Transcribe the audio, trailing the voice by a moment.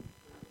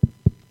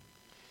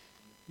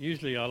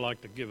Usually I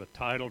like to give a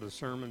title to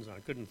sermons. I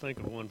couldn't think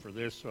of one for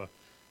this, so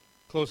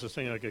closest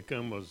thing I could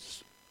come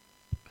was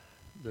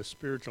the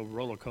spiritual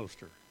roller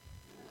coaster.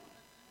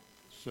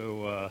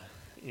 So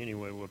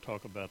anyway, we'll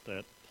talk about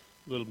that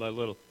little by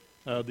little.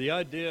 The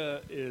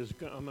idea is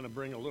I'm going to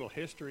bring a little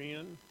history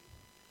in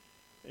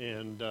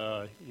and,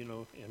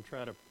 and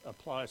try to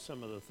apply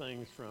some of the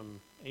things from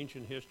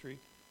ancient history,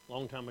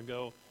 long time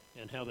ago,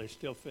 and how they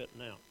still fit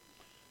now.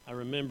 I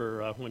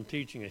remember when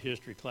teaching a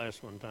history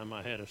class one time,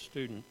 I had a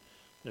student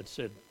that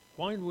said,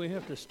 "Why do we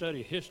have to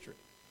study history?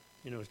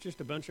 It's just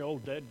a bunch of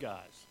old dead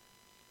guys."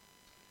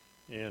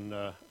 And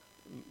I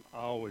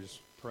always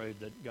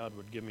prayed that God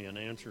would give me an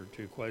answer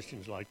to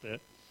questions like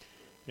that.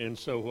 And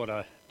so what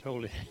I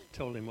told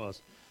him was,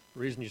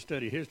 the reason you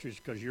study history is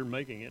because you're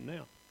making it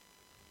now.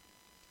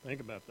 Think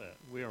about that.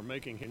 We are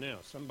making it now.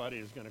 Somebody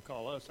is going to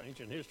call us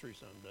ancient history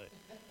someday.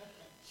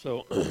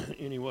 So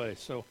anyway,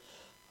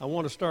 I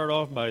want to start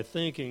off by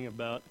thinking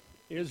about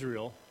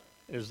Israel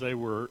as they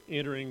were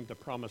entering the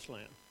Promised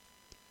Land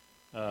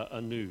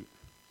anew.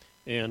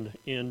 And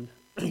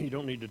you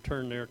don't need to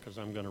turn there because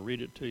I'm going to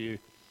read it to you.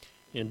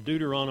 In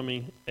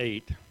Deuteronomy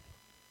 8,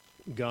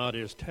 God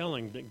is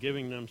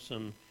giving them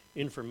some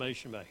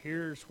information about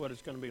here's what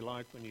it's going to be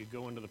like when you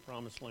go into the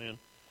Promised Land,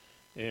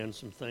 and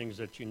some things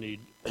that you need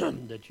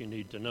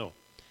to know.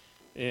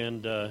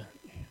 And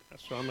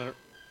so I'm going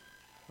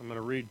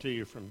to read to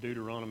you from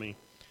Deuteronomy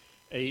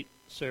 8,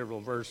 several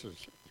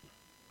verses.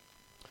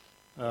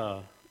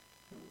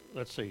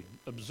 Let's see.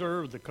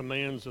 Observe the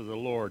commands of the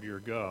Lord your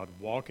God,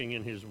 walking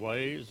in his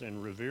ways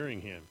and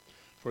revering him.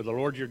 For the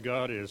Lord your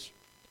God is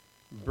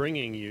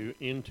bringing you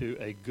into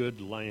a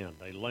good land,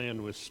 a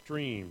land with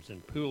streams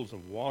and pools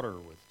of water,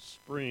 with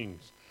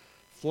springs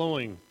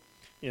flowing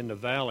in the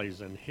valleys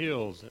and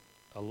hills,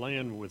 a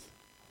land with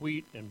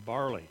wheat and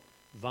barley,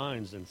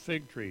 vines and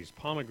fig trees,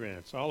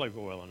 pomegranates, olive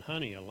oil and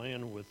honey, a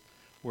land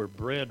where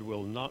bread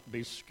will not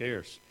be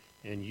scarce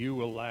and you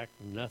will lack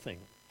nothing,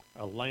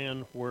 a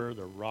land where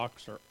the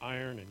rocks are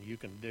iron and you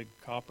can dig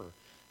copper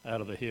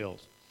out of the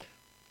hills.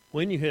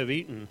 When you have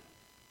eaten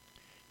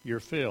your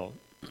fill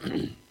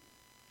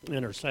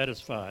and are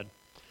satisfied,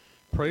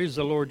 praise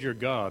the Lord your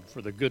God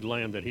for the good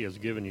land that he has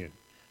given you.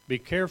 Be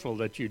careful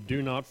that you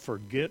do not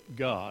forget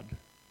God,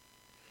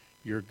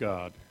 your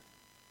God,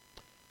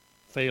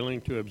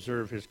 failing to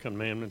observe his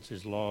commandments,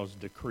 his laws,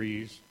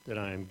 decrees that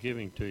I am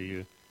giving to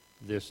you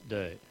this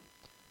day.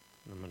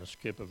 I'm going to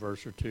skip a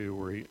verse or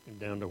two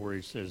down to where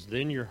he says,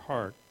 then your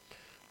heart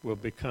will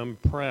become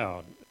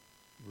proud,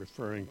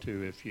 referring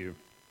to if you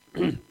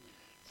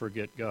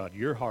forget God.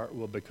 Your heart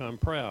will become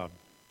proud,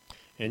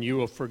 and you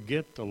will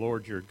forget the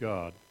Lord your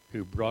God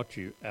who brought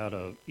you out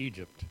of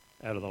Egypt,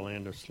 out of the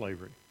land of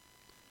slavery.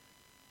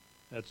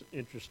 That's an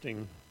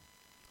interesting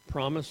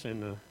promise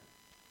and a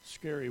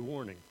scary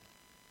warning,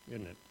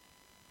 isn't it?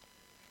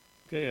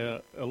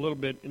 Okay, a little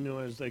bit,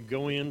 as they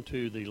go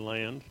into the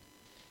land,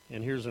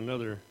 and here's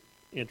another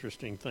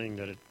interesting thing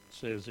that it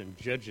says in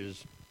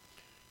Judges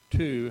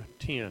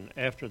 2:10.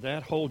 After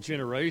that whole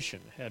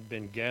generation had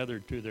been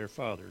gathered to their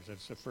fathers,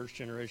 that's the first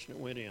generation that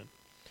went in,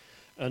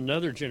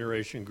 another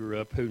generation grew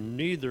up who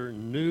neither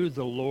knew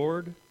the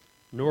Lord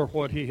nor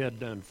what he had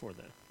done for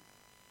them.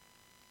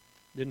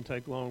 Didn't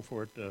take long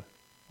for it to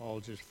all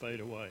just fade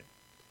away.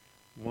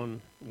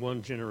 One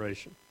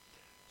generation.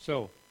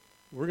 So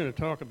we're going to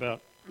talk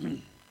about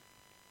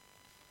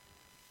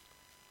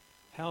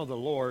how the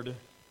Lord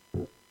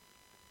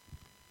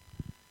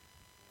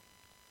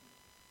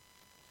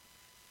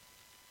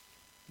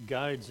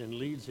guides and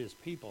leads his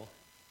people,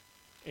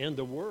 and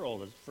the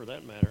world, for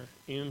that matter,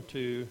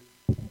 into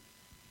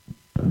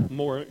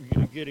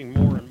getting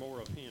more and more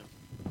of him.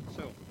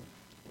 So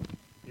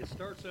it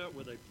starts out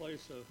with a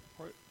place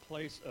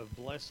of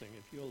blessing.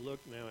 If you'll look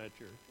now at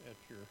your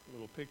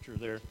little picture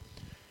there, it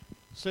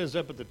says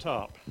up at the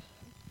top,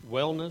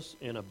 wellness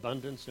and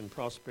abundance and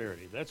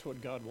prosperity. That's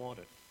what God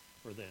wanted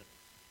for them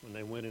when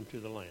they went into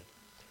the land.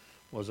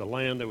 Was a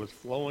land that was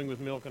flowing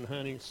with milk and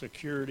honey,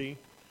 security.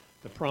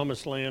 The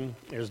Promised Land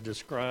is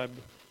described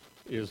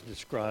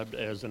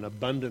as an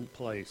abundant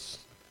place.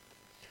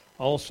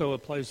 Also a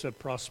place of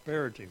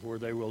prosperity where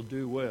they will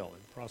do well.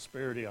 And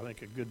prosperity, I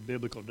think a good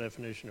biblical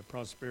definition of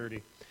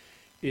prosperity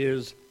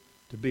is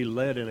to be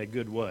led in a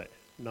good way,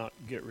 not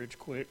get rich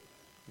quick,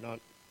 not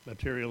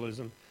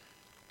materialism.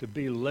 To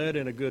be led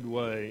in a good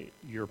way,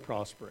 you're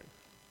prospering.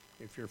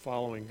 If you're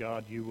following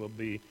God, you will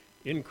be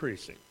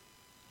increasing.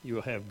 You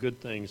will have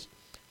good things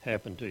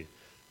happen to you.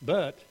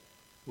 But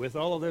with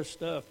all of this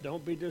stuff,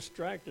 don't be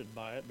distracted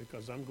by it,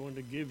 because I'm going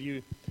to give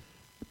you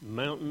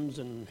mountains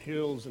and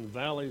hills and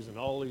valleys and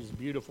all these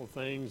beautiful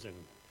things and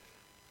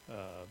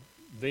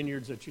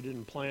vineyards that you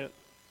didn't plant,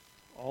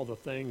 all the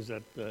things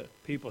that the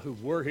people who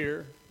were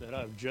here that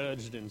I've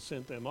judged and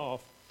sent them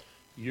off,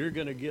 you're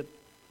going to get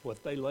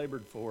what they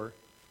labored for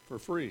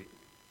free.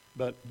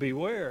 But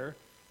beware,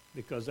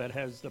 because that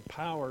has the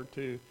power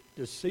to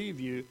deceive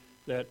you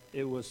that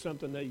it was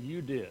something that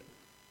you did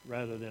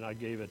rather than I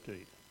gave it to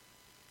you.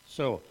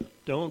 So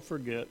don't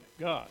forget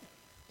God.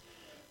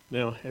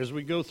 Now, as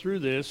we go through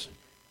this,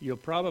 you'll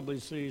probably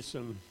see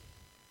some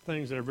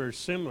things that are very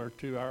similar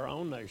to our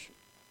own nation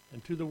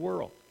and to the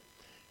world.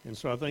 And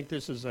so I think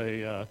this is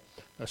a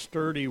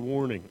sturdy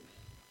warning.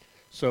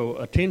 So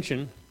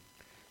attention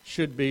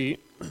should be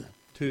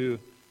to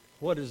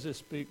what does this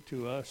speak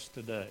to us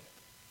today?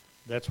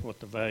 That's what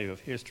the value of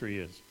history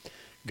is.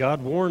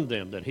 God warned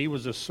them that he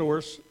was the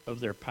source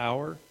of their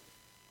power.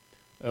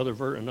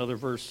 Another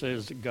verse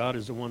says that God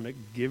is the one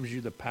that gives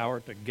you the power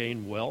to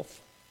gain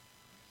wealth.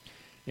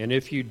 And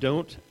if you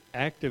don't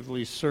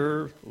actively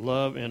serve,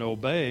 love, and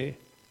obey,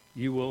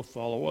 you will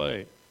fall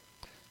away.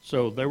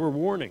 So there were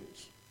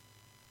warnings.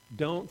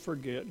 Don't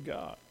forget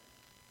God.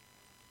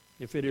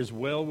 If it is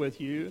well with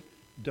you,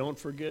 don't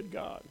forget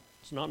God.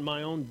 It's not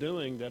my own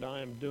doing that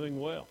I am doing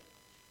well.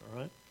 All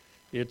right?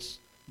 It's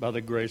by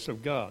the grace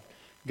of God.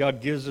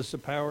 God gives us the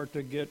power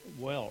to get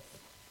wealth,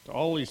 to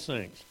all these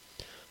things.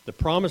 The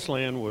promised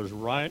land was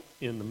right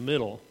in the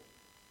middle,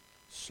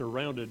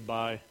 surrounded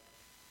by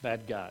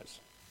bad guys.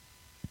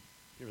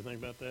 You ever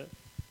think about that?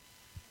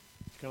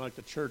 It's kind of like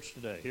the church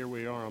today. Here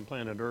we are on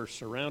planet Earth,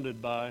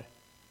 surrounded by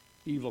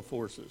evil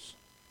forces.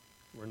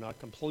 We're not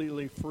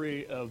completely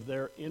free of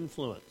their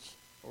influence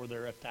or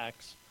their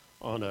attacks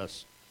on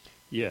us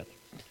yet.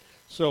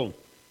 So,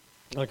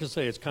 like I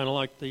say, it's kind of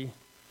like the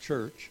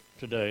church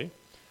today,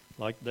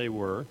 like they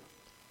were,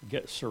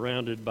 get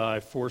surrounded by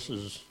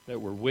forces that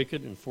were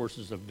wicked and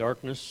forces of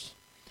darkness.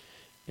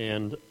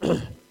 And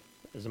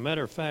as a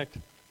matter of fact,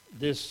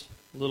 this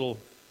little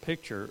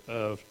picture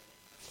of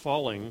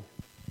falling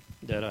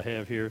that I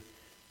have here,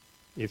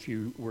 if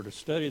you were to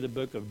study the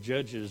book of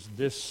Judges,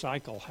 this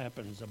cycle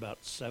happens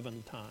about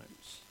 7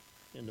 times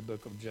in the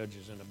book of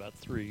Judges in about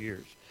 3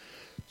 years.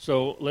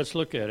 So let's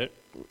look at it.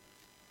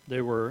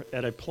 They were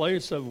at a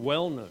place of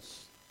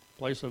wellness,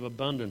 place of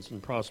abundance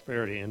and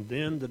prosperity, and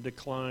then the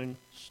decline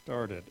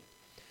started.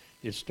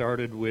 It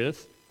started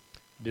with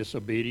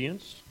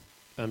disobedience,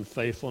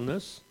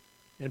 unfaithfulness,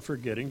 and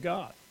forgetting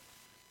God.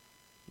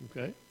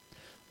 Okay?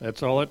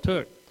 That's all it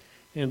took.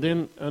 And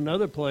then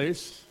another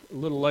place, a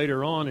little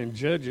later on in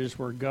Judges,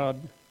 where God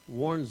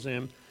warns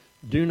them,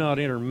 do not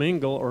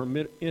intermingle or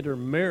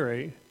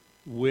intermarry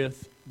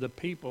with the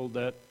people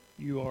that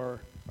you are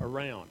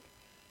around.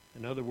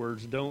 In other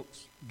words, don't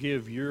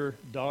give your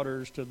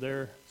daughters to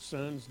their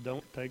sons.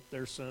 Don't take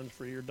their sons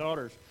for your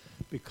daughters,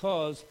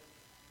 because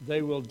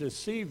they will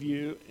deceive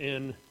you,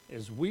 and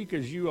as weak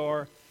as you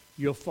are,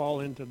 you'll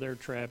fall into their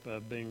trap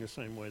of being the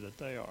same way that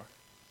they are.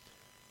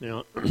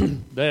 Now,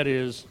 that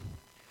is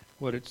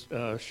what it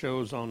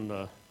shows on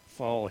the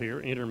fall here,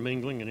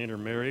 intermingling and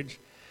intermarriage.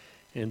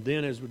 And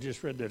then, as we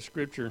just read that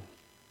scripture,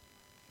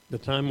 the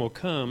time will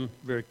come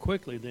very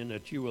quickly then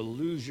that you will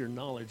lose your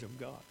knowledge of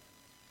God.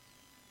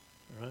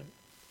 All right?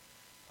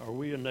 Are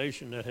we a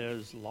nation that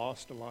has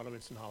lost a lot of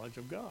its knowledge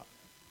of God?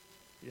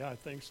 Yeah, I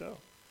think so.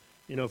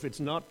 You know, if it's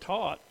not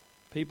taught,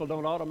 people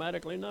don't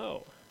automatically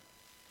know.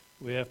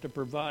 We have to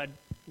provide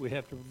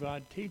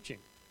teaching.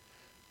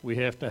 We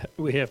have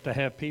to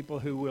have people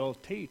who will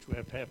teach. We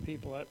have to have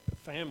people at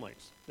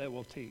families that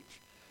will teach.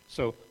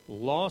 So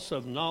loss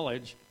of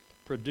knowledge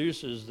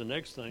produces the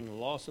next thing,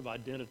 loss of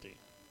identity.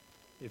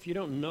 If you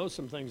don't know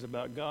some things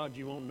about God,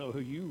 you won't know who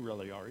you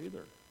really are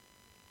either.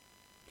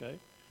 Okay?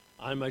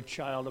 I'm a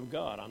child of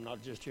God. I'm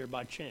not just here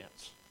by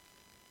chance.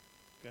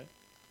 Okay?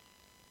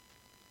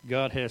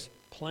 God has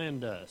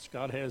planned us.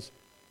 God has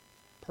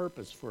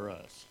purpose for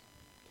us.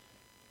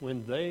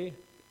 When they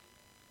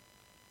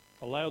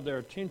allowed their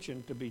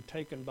attention to be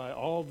taken by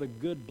all the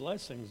good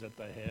blessings that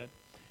they had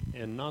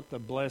and not the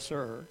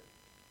blesser,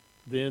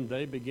 then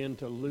they begin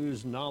to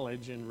lose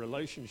knowledge and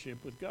relationship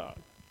with God.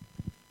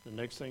 The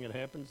next thing that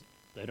happens,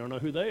 they don't know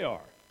who they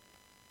are.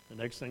 The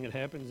next thing that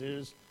happens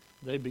is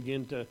they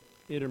begin to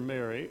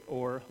intermarry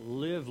or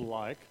live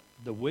like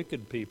the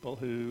wicked people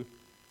who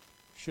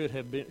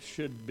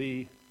should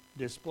be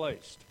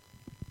displaced.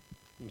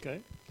 Okay?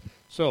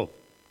 So,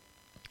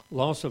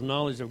 loss of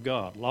knowledge of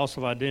God, loss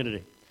of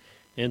identity.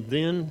 And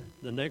then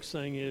the next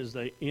thing is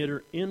they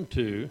enter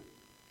into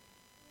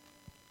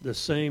the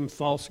same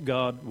false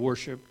god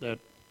worship that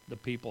the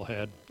people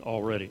had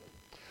already.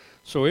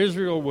 So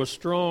Israel was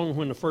strong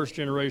when the first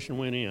generation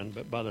went in,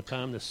 but by the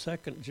time the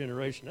second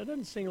generation, that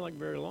doesn't seem like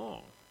very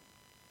long.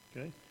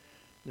 Okay?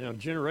 Now,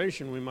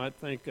 generation, we might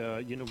think,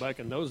 back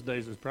in those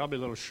days, was probably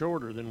a little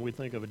shorter than we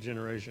think of a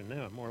generation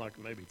now, more like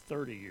maybe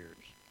 30 years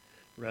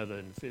rather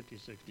than 50,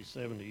 60,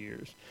 70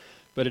 years.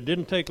 But it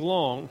didn't take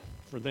long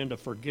for them to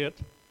forget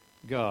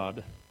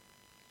God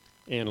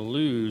and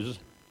lose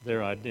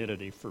their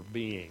identity for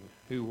being.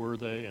 Who were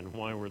they and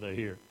why were they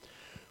here?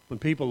 When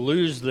people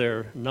lose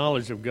their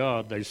knowledge of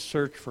God, they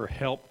search for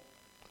help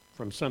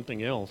from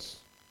something else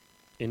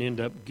and end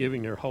up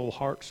giving their whole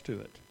hearts to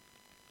it.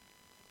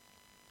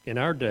 In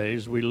our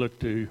days, we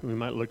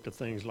might look to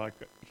things like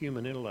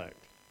human intellect.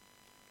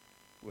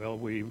 Well,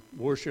 we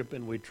worship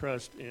and we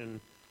trust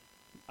in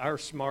our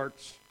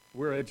smarts.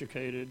 We're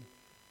educated.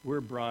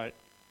 We're bright.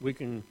 We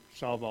can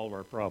solve all of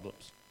our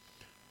problems.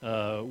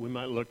 We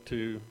might look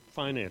to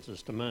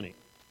finances, to money.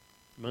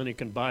 Money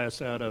can buy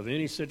us out of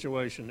any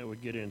situation that we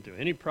get into.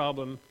 Any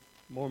problem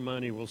More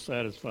money will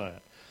satisfy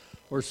it.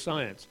 Or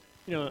science.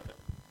 You know,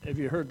 have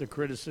you heard the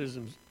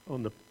criticisms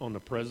on the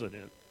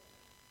president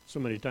so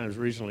many times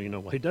recently? You know,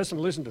 well, he doesn't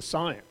listen to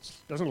science,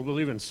 doesn't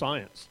believe in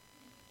science.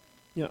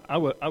 You know,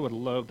 I would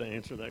love to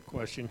answer that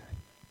question.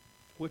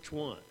 Which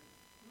one?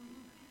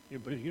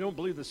 But you don't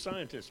believe the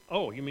scientists.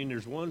 Oh, you mean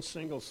there's one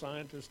single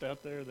scientist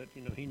out there that,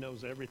 you know, he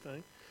knows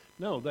everything?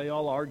 No, they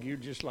all argue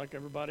just like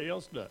everybody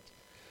else does.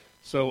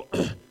 So,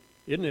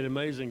 isn't it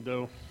amazing,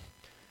 though?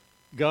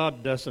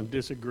 God doesn't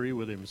disagree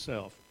with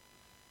himself.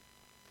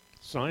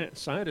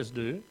 Scientists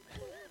do.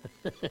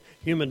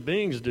 Human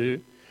beings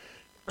do.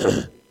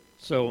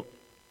 So,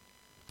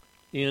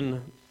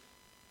 in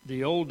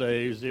the old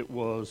days, it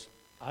was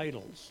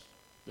idols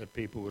that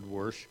people would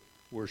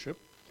worship.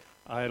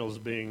 Idols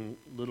being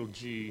little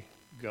g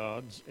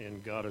gods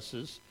and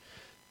goddesses.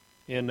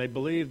 And they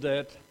believed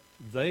that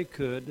they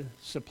could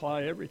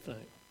supply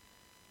everything.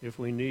 If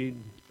we need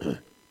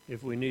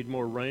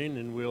more rain,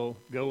 then we'll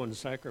go and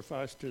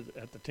sacrifice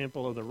at the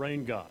temple of the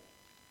rain god.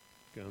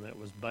 You know, that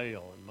was Baal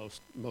in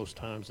most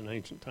times in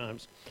ancient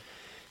times.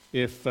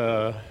 If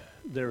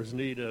there's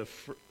need of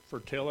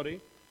fertility,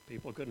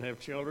 people couldn't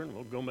have children,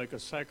 we'll go make a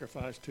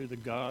sacrifice to the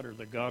god or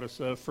the goddess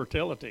of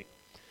fertility.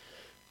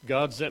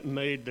 Gods that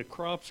made the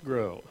crops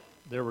grow.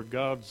 There were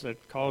gods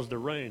that caused the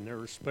rain. There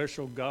were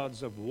special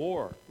gods of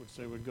war, which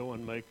they would go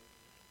and make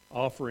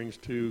offerings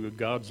to the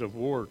gods of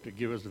war to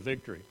give us the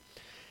victory.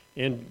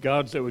 And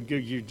gods that would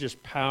give you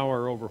just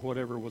power over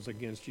whatever was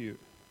against you.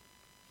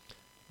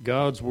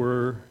 Gods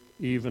were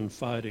even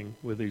fighting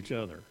with each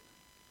other.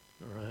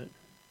 All right?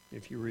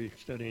 If you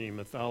study any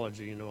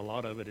mythology, you know a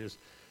lot of it is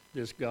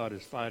this god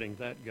is fighting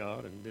that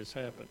god and this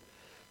happened.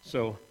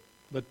 So,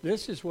 but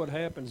this is what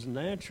happens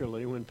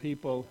naturally when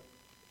people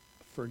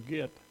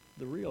forget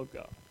the real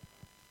God.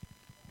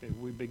 Okay,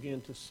 we begin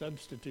to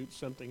substitute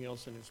something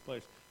else in its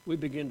place. We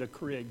begin to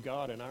create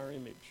God in our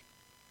image.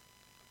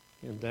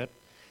 And that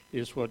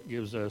is what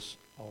gives us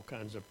all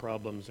kinds of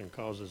problems and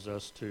causes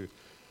us to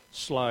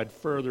slide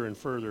further and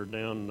further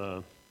down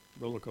the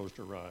roller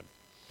coaster ride.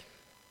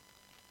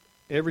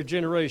 Every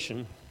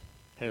generation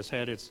has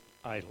had its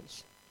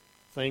idols,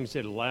 things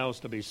it allows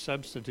to be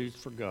substitutes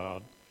for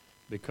God,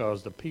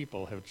 because the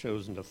people have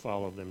chosen to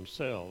follow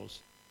themselves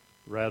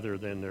rather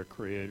than their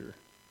Creator.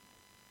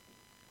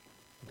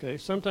 Okay,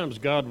 sometimes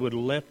God would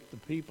let the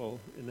people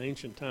in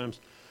ancient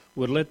times,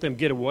 would let them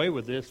get away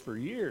with this for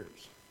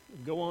years,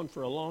 go on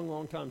for a long,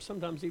 long time,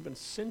 sometimes even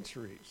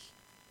centuries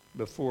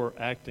before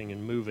acting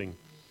and moving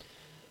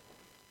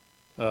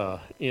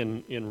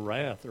in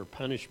wrath or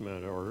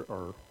punishment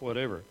or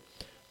whatever.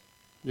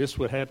 This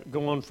would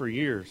go on for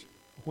years.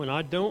 When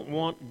I don't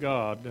want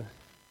God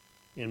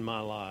in my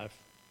life,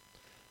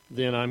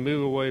 then I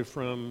move away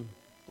from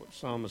what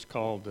psalmists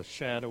called the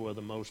shadow of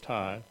the Most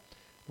High,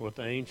 what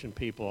the ancient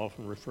people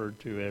often referred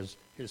to as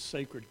his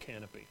sacred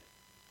canopy.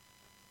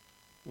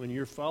 When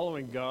you're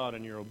following God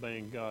and you're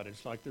obeying God,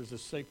 it's like there's a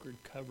sacred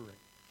covering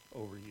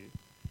over you.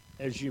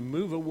 As you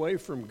move away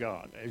from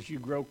God, as you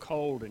grow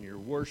cold in your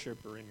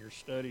worship or in your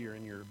study or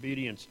in your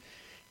obedience,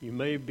 you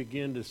may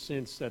begin to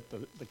sense that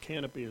the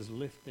canopy is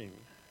lifting.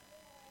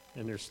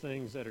 And there's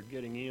things that are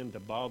getting in to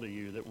bother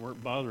you that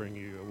weren't bothering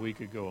you a week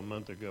ago, a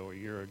month ago, a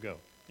year ago.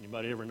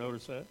 Anybody ever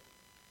notice that?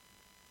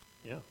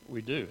 Yeah,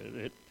 we do.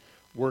 It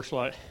works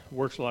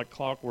like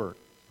clockwork.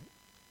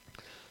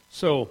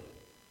 So,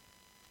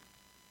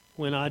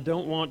 when I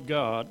don't want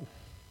God,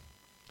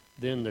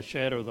 then the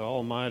shadow of the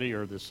Almighty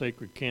or the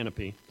sacred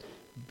canopy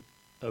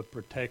of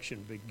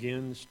protection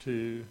begins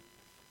to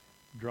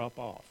drop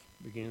off,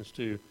 begins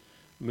to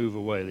move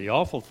away. The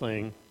awful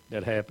thing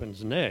that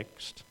happens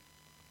next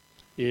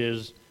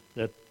is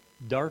that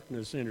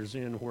darkness enters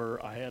in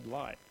where I had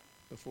light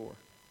before.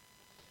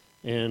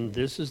 And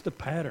this is the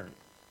pattern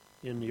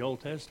in the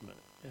Old Testament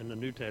and the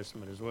New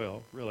Testament as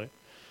well, really.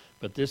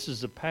 But this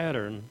is the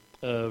pattern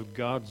of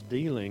God's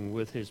dealing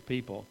with his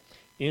people.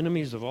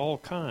 Enemies of all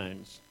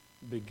kinds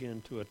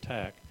begin to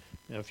attack.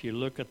 Now, if you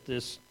look at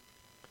this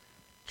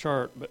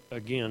chart, but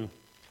again,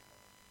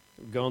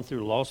 we've gone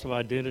through loss of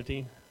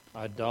identity,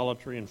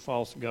 idolatry, and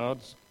false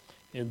gods.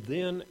 And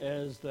then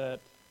as that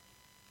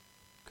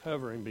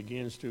covering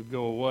begins to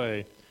go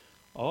away,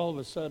 all of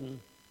a sudden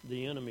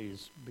the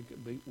enemies,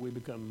 we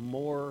become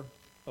more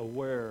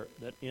aware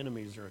that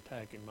enemies are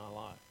attacking my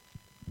life.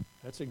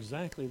 That's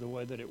exactly the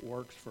way that it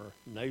works for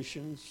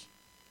nations,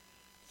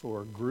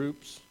 for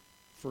groups,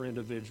 for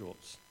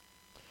individuals.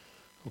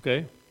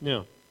 Okay?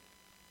 Now,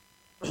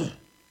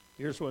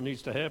 here's what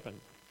needs to happen.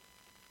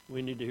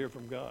 We need to hear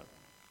from God.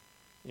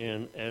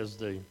 And as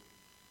the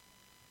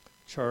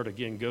chart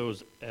again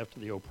goes after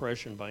the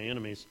oppression by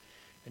enemies,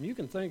 and you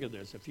can think of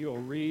this, if you'll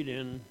read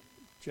in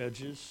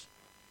Judges,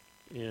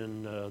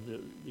 in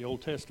the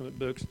Old Testament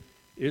books,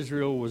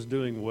 Israel was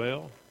doing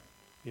well.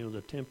 You know,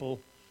 the temple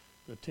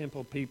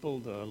people,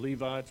 the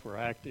Levites were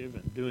active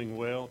and doing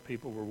well.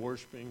 People were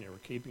worshiping, they were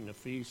keeping the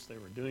feasts, they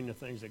were doing the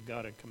things that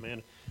God had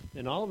commanded.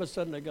 And all of a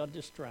sudden they got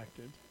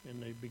distracted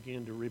and they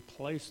began to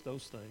replace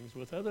those things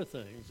with other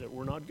things that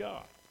were not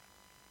God.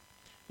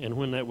 And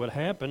when that would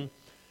happen,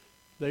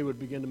 they would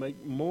begin to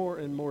make more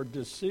and more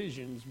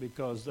decisions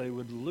because they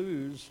would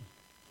lose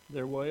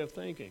their way of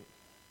thinking.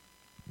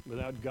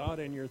 Without God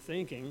in your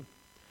thinking,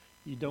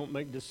 you don't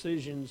make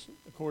decisions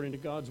according to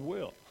God's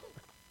will.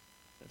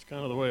 That's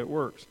kind of the way it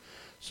works.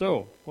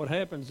 So, what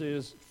happens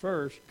is,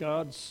 first,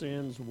 God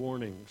sends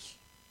warnings.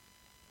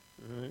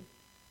 All right?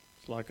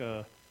 It's like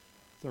a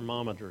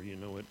thermometer,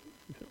 it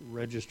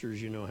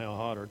registers, how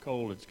hot or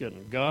cold it's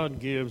getting. God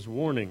gives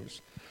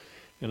warnings.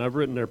 And I've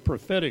written there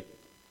prophetic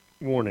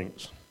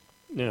warnings.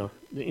 Now,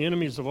 the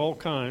enemies of all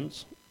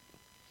kinds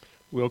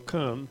will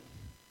come,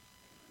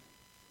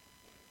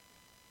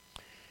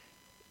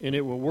 and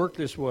it will work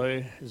this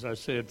way, as I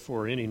said,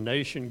 for any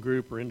nation,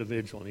 group, or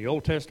individual. In the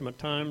Old Testament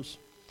times,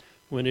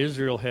 when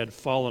Israel had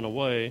fallen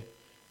away,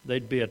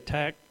 they'd be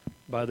attacked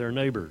by their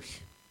neighbors,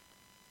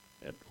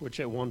 which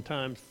at one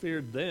time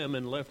feared them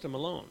and left them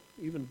alone,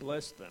 even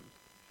blessed them.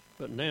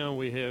 But now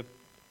we have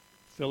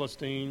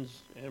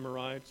Philistines,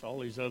 Amorites, all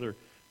these other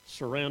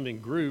surrounding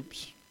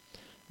groups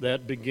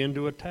that begin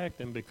to attack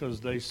them because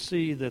they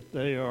see that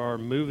they are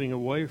moving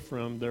away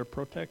from their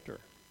protector,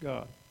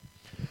 God.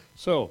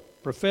 So,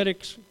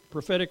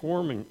 prophetic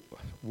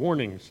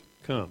warnings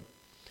come.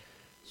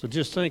 So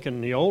just think, in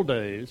the old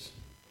days,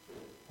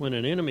 when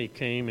an enemy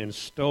came and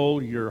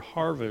stole your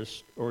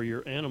harvest or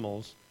your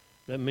animals,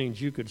 that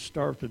means you could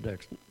starve to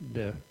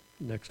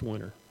next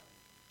winter.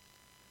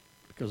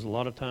 Because a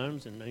lot of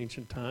times, in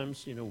ancient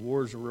times,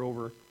 wars were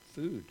over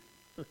food.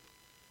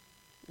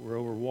 We're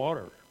over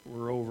water.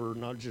 We're over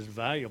not just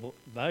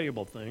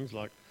valuable things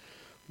like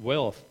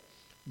wealth,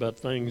 but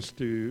things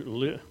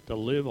to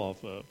live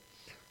off of.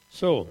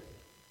 So,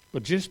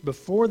 but just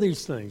before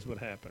these things would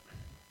happen,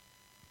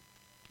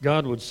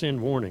 God would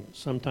send warnings,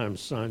 sometimes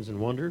signs and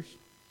wonders,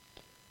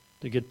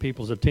 to get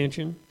people's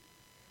attention.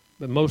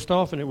 But most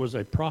often it was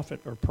a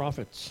prophet or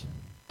prophets.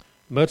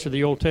 Much of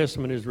the Old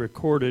Testament is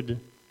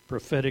recorded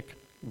prophetic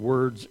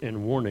words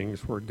and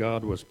warnings where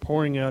God was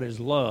pouring out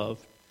his love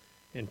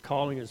and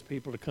calling his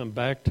people to come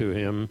back to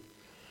him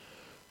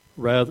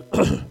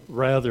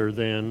rather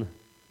than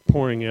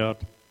pouring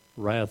out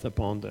wrath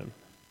upon them.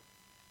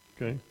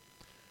 Okay?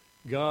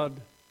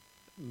 God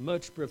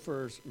much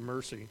prefers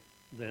mercy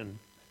than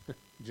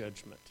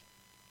judgment.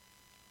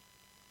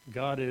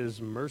 God is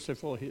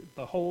merciful.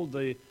 Behold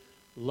the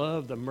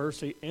love, the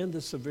mercy, and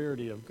the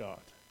severity of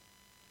God.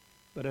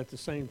 But at the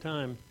same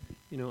time,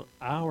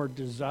 our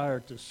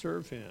desire to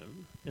serve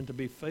him and to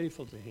be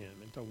faithful to him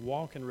and to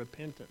walk in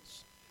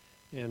repentance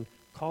and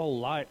call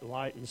light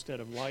light instead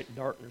of light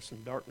darkness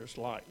and darkness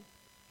light,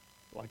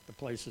 like the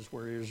places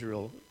where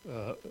Israel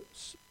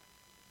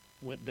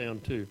went down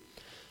to.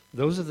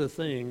 Those are the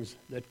things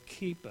that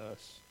keep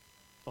us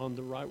on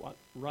the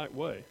right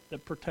way,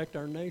 that protect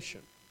our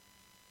nation.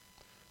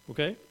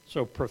 Okay?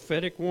 So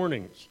prophetic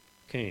warnings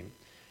came.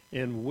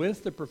 And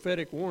with the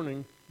prophetic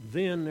warning,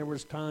 then there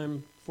was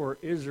time for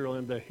Israel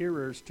and the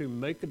hearers to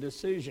make a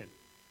decision.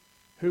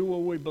 Who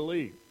will we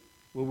believe?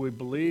 Will we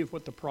believe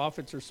what the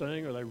prophets are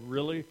saying? Are they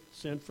really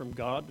sent from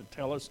God to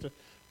tell us to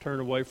turn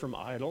away from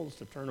idols,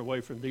 to turn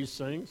away from these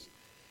things?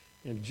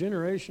 And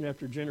generation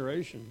after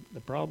generation,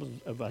 the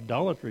problems of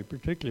idolatry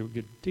particularly would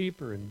get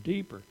deeper and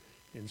deeper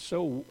and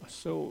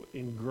so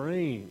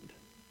ingrained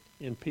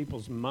in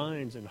people's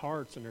minds and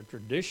hearts and their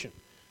tradition.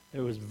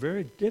 It was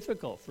very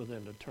difficult for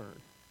them to turn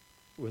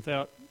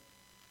without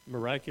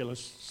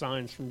miraculous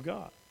signs from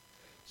God.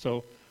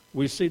 So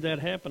we see that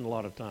happen a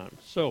lot of times.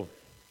 So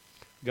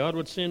God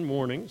would send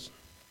warnings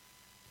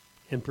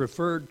and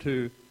preferred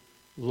to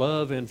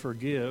love and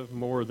forgive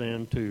more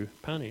than to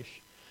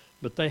punish.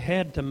 But they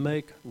had to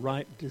make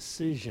right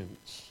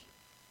decisions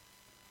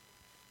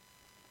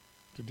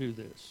to do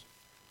this.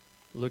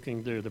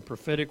 Looking there, the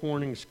prophetic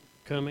warnings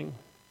coming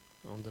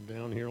on the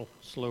downhill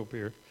slope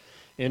here.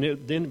 And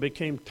it then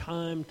became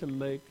time to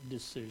make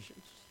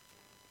decisions.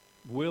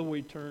 Will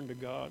we turn to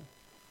God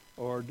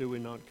or do we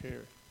not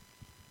care?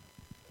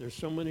 There's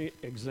so many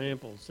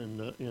examples in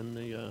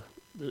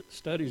the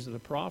studies of the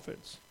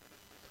prophets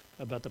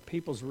about the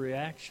people's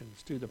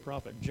reactions to the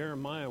prophet.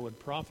 Jeremiah would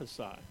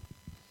prophesy,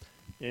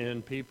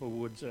 and people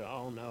would say,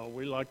 oh no,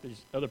 we like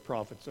these other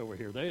prophets over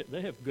here.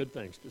 They have good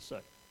things to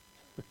say.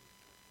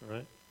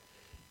 Right?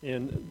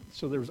 And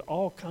so there's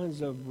all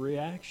kinds of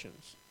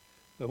reactions.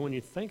 But when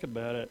you think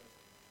about it,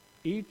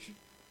 each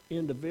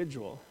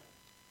individual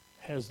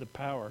has the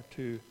power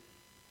to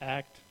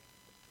act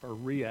or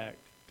react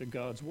to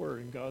God's word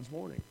and God's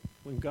warning.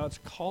 When God's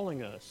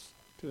calling us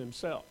to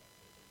himself,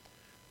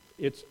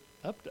 it's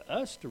up to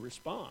us to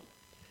respond.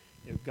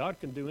 If God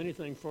can do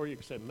anything for you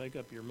except make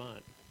up your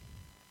mind.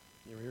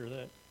 You ever hear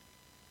that?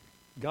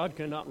 God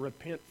cannot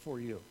repent for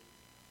you.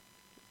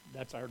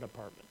 That's our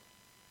department.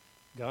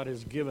 God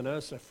has given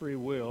us a free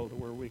will to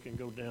where we can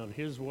go down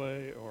his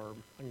way, or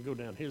I can go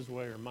down his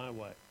way or my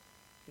way.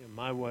 And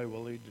my way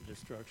will lead to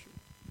destruction.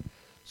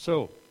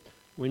 So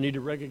we need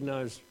to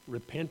recognize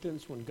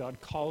repentance when God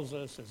calls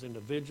us as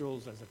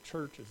individuals, as a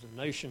church, as a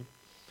nation.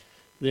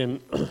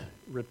 Then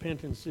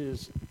repentance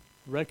is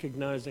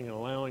recognizing and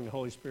allowing the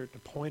Holy Spirit to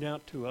point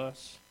out to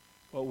us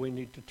what we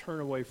need to turn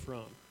away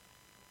from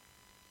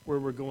where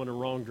we're going the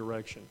wrong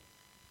direction.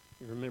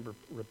 You remember,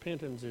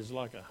 repentance is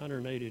like a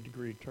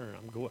 180-degree turn.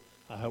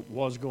 I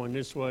was going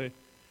this way,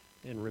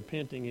 and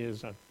repenting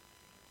is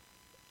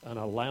an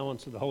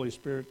allowance of the Holy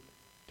Spirit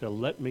to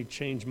let me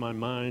change my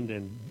mind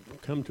and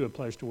come to a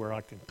place to where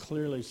I can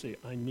clearly see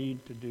I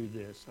need to do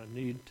this. I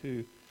need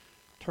to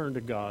turn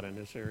to God in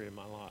this area of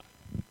my life.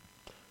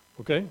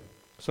 Okay?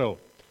 So,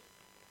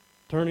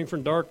 turning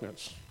from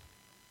darkness.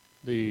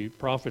 The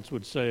prophets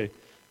would say,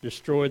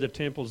 destroy the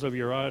temples of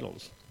your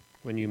idols.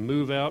 When you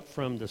move out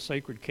from the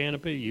sacred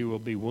canopy, you will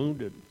be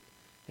wounded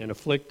and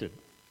afflicted.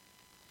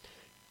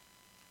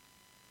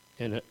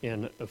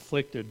 And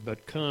afflicted,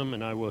 but come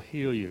and I will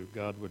heal you,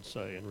 God would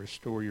say, and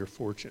restore your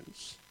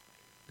fortunes.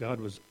 God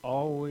was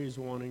always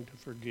wanting to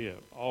forgive,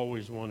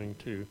 always wanting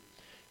to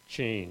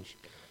change.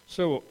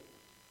 So,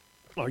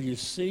 are you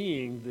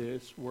seeing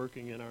this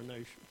working in our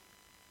nation?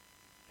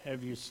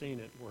 Have you seen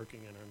it working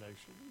in our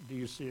nation? Do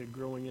you see it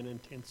growing in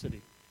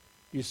intensity?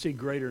 Do you see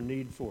greater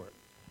need for it?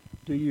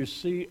 Do you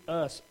see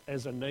us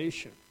as a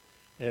nation,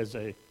 as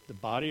the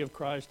body of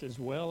Christ, as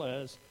well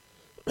as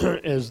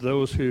as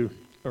those who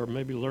are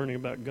maybe learning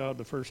about God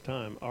the first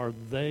time? Are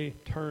they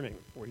turning?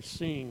 Are we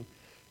seeing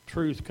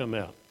truth come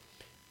out?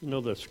 You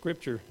know, the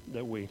scripture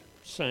that we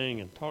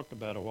sang and talked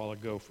about a while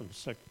ago from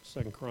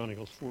 2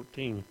 Chronicles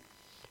 14,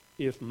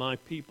 if my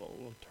people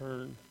will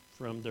turn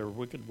from their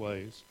wicked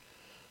ways,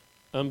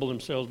 humble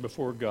themselves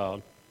before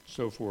God,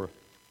 so forth,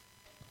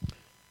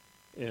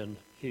 and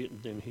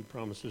then he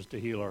promises to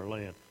heal our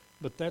land.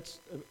 But that's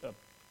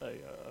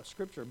a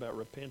scripture about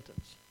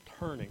repentance,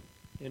 turning.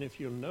 And if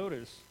you'll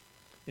notice,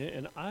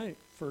 and I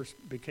first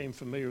became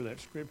familiar with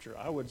that scripture,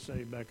 I would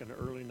say back in the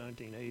early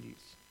 1980s,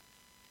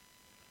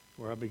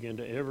 where I began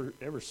to,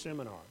 every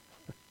seminar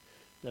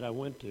that I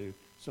went to,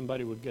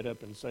 somebody would get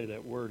up and say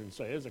that word and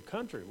say, as a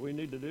country, we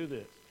need to do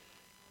this.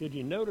 Did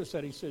you notice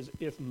that he says,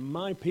 if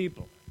my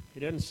people, he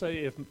doesn't say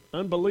if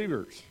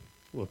unbelievers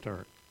will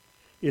turn.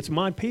 It's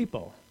my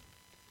people.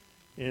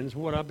 And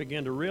what I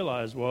began to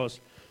realize was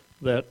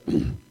that,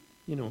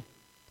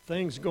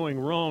 things going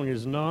wrong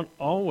is not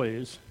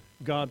always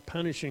God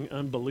punishing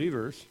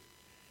unbelievers.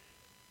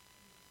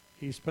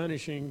 He's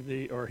punishing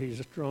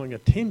he's drawing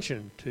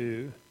attention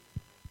to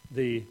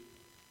the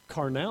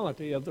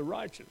carnality of the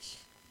righteous.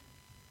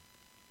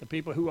 The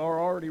people who are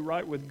already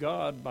right with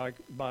God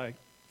by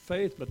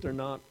faith, but they're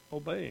not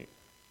obeying.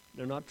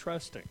 They're not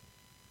trusting.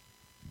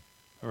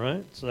 All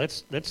right? So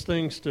that's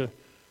things to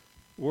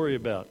worry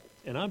about.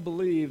 And I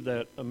believe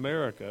that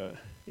America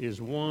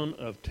is one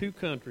of two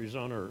countries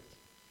on earth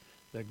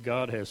that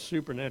God has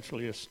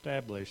supernaturally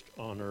established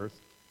on earth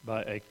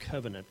by a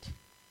covenant.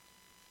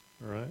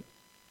 All right?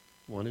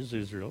 One is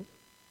Israel,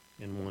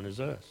 and one is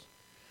us.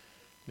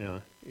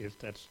 Now, if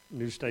that's a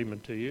new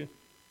statement to you,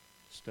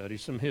 study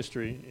some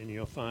history, and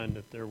you'll find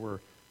that there were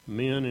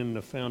men in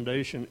the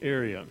foundation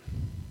area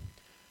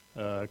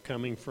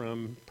coming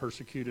from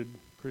persecuted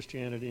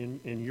Christianity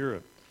in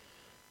Europe,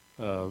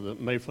 the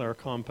Mayflower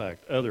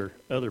Compact,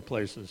 other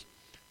places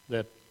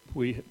that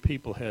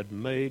people had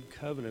made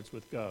covenants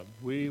with God.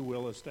 We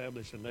will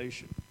establish a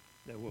nation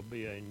that will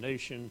be a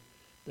nation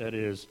that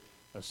is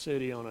a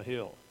city on a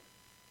hill.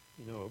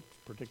 You know,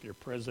 a particular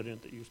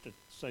president that used to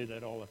say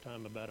that all the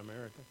time about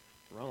America,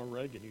 Ronald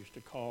Reagan, used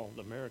to call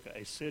America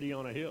a city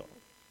on a hill.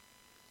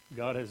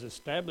 God has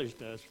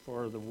established us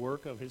for the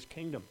work of his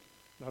kingdom,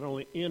 not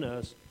only in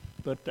us,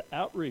 but the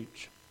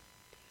outreach.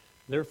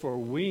 Therefore,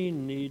 we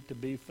need to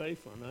be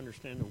faithful and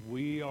understand that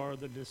we are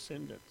the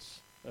descendants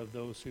of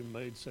those who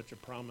made such a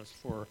promise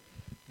for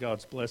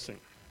God's blessing.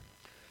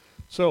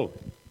 So,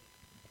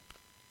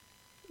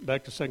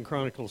 back to 2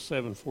 Chronicles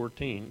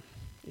 7:14.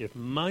 If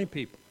my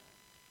people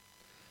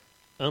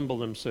humble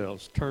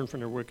themselves, turn from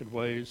their wicked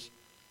ways,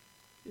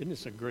 isn't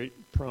this a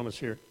great promise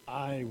here?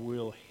 I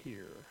will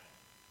hear.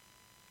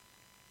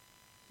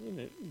 Isn't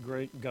it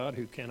great? God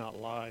who cannot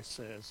lie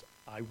says,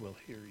 I will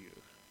hear you.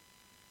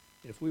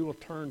 If we will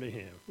turn to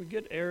him, we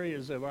get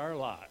areas of our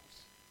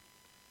lives.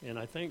 And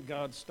I think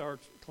God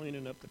starts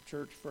cleaning up the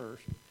church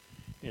first.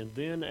 And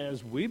then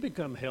as we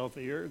become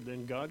healthier,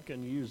 then God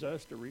can use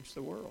us to reach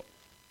the world.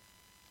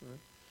 Right?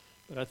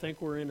 But I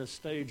think we're in a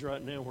stage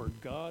right now where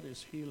God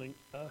is healing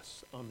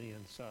us on the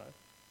inside.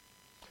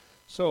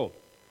 So,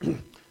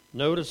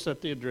 notice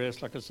that the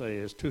address, like I say,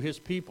 is to his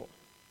people.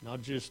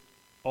 Not just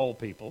all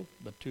people,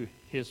 but to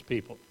his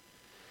people.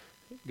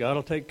 God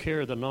will take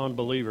care of the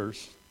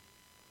non-believers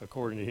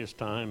according to his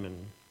time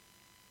and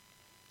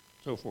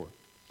so forth.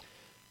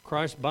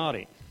 Christ's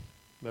body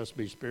must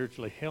be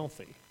spiritually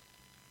healthy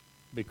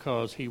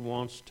because he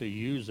wants to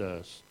use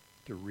us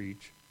to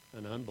reach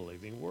an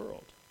unbelieving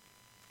world.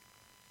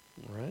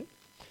 All right?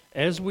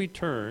 As we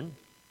turn,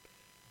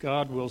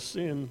 God will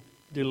send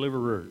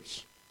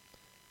deliverers.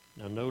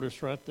 Now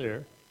notice right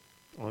there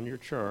on your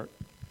chart,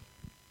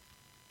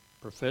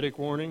 prophetic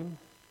warning,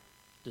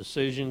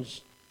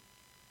 decisions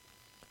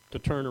to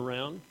turn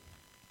around,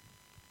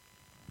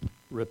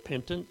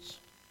 repentance,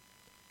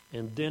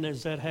 and then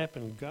as that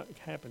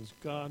happens,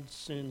 God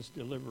sends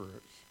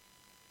deliverers.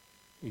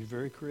 He's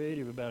very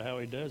creative about how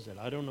he does it.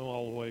 I don't know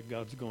all the way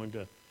God's going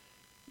to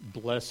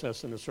bless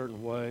us in a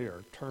certain way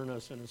or turn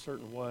us in a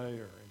certain way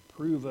or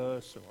improve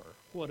us or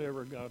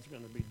whatever God's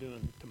going to be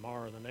doing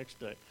tomorrow or the next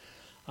day.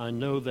 I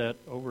know that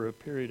over a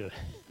period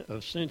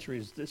of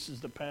centuries, this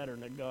is the pattern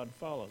that God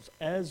follows.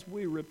 As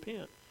we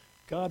repent,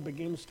 God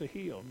begins to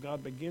heal.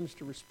 God begins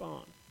to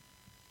respond.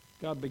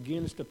 God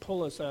begins to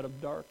pull us out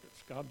of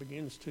darkness. God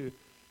begins to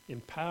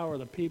empower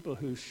the people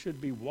who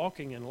should be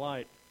walking in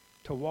light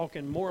to walk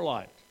in more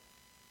light.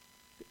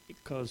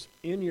 Because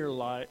in your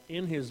light,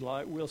 in his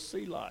light, we'll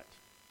see light.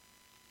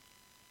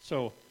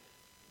 So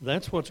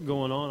that's what's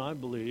going on, I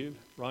believe,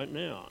 right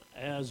now.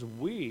 As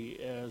we,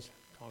 as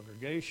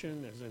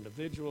congregation, as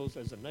individuals,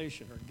 as a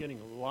nation, are getting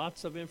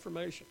lots of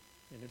information.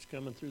 And it's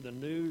coming through the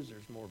news.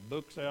 There's more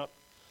books out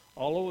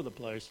all over the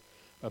place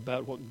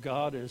about what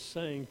God is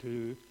saying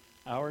to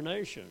our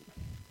nation.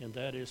 And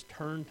that is,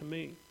 turn to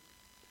me.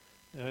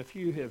 Now, if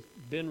you have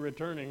been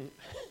returning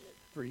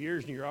for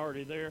years and you're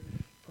already there,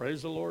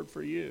 praise the Lord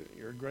for you.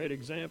 You're a great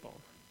example.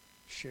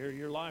 Share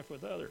your life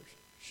with others.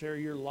 Share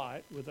your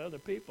light with other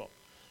people.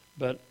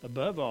 But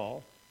above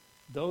all,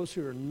 those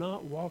who are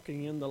not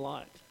walking in the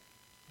light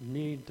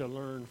need to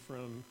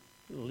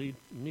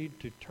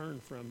turn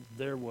from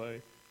their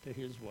way to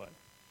his way.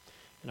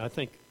 And I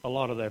think a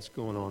lot of that's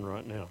going on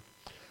right now.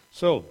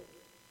 So,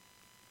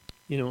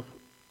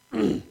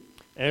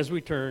 as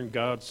we turn,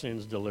 God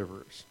sends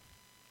deliverers.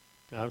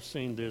 I've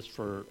seen this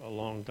for a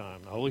long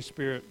time. The Holy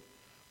Spirit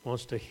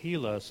wants to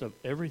heal us of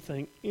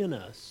everything in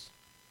us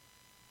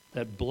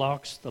that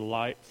blocks the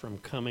light from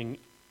coming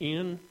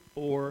in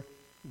or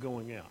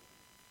going out.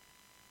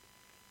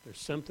 There's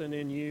something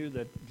in you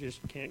that just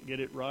can't get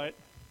it right.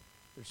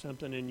 There's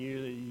something in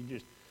you that you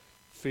just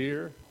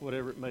fear,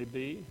 whatever it may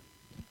be.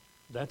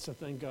 That's the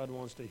thing God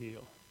wants to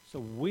heal. So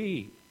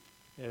we,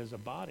 as a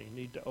body,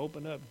 need to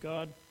open up.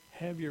 God,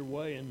 have your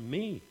way in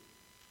me.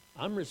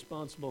 I'm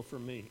responsible for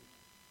me.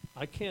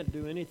 I can't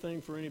do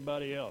anything for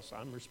anybody else.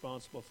 I'm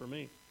responsible for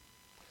me.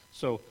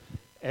 So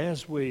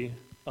as we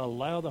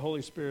allow the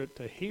Holy Spirit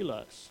to heal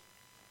us,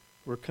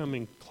 we're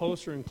coming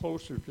closer and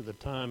closer to the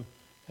time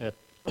at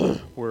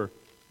where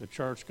the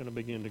chart's going to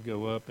begin to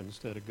go up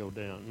instead of go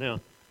down. Now,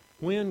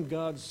 when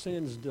God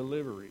sends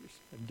deliverers,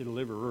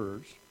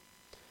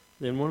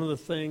 then one of the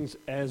things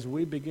as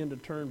we begin to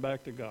turn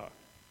back to God,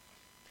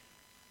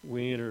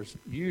 we enter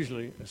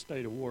usually a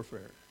state of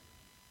warfare.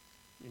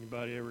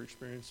 Anybody ever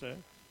experienced that?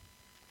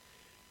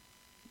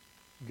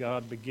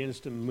 God begins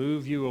to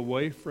move you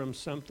away from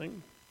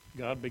something.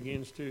 God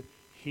begins to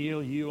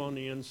heal you on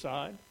the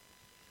inside.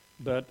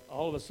 But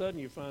all of a sudden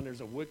you find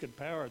there's a wicked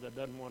power that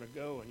doesn't want to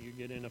go and you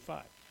get in a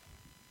fight.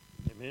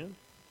 Amen?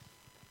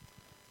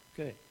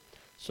 Okay.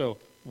 So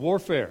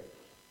warfare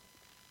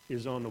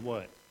is on the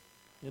way.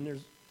 And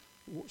there's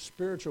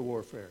spiritual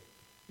warfare.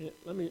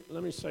 Let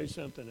me say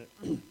something.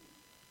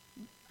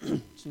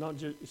 It's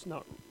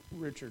not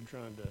Richard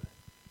trying to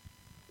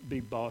be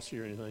bossy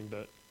or anything,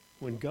 but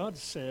when God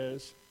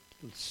says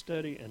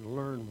study and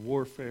learn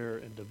warfare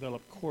and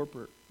develop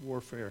corporate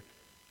warfare,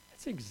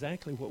 that's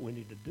exactly what we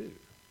need to do.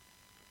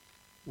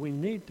 We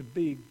need to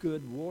be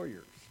good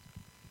warriors.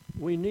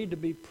 We need to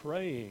be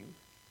praying.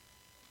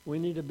 We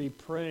need to be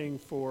praying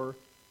for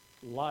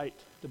light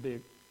to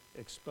be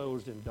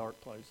exposed in dark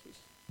places.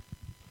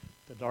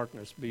 The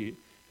darkness be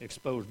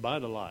exposed by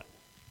the light.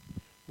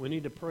 We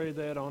need to pray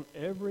that on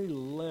every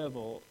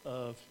level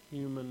of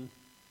human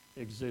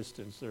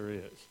existence there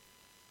is.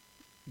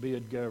 Be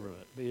it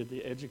government, be it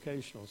the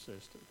educational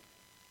system,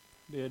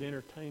 be it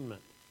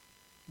entertainment,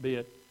 be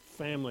it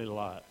family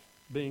life,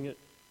 being it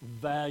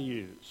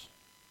values.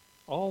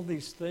 All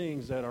these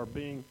things that are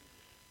being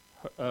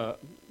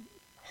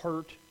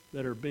hurt,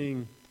 that are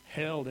being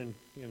held in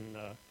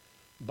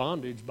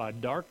bondage by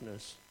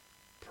darkness,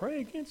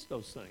 pray against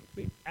those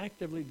things.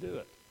 Actively do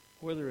it.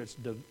 Whether it's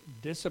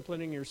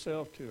disciplining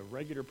yourself to a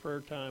regular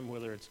prayer time,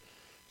 whether it's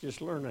just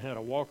learning how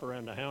to walk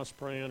around the house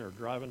praying or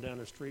driving down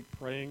the street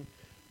praying,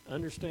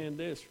 understand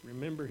this.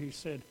 Remember, he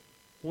said,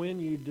 when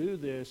you do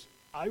this,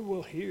 I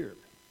will hear.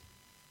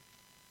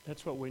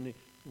 That's what we need.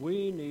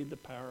 We need the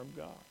power of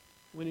God.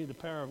 We need the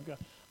power of God.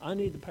 I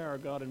need the power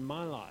of God in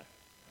my life.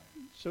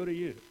 So do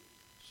you.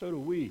 So do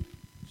we.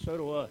 So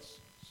do us.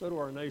 So do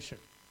our nation.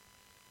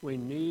 We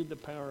need the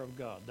power of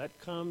God. That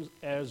comes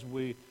as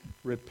we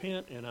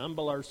repent and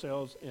humble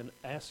ourselves and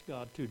ask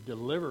God to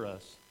deliver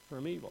us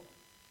from evil.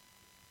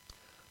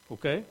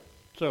 Okay?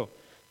 So,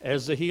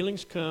 as the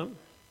healings come,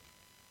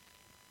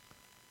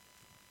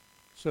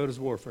 so does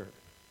warfare.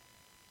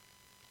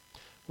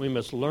 We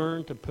must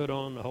learn to put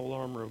on the whole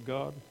armor of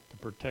God to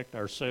protect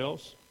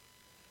ourselves,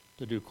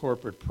 to do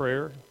corporate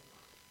prayer,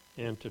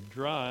 and to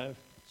drive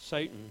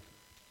Satan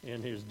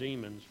and his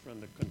demons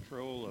from the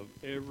control of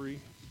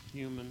every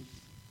human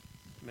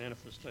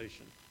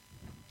manifestation.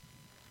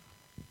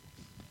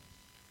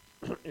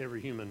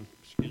 Every human,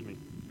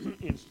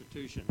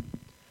 institution.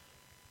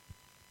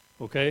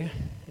 Okay?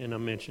 And I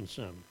mentioned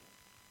some.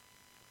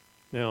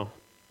 Now,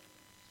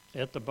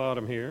 at the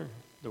bottom here,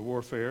 the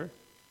warfare,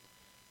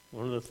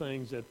 one of the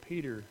things that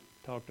Peter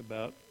talked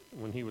about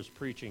when he was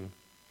preaching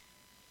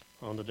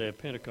on the day of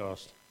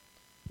Pentecost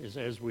is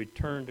as we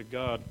turn to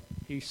God,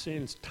 he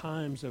sends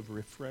times of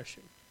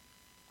refreshing.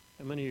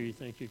 How many of you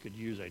think you could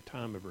use a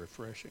time of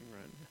refreshing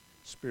right now,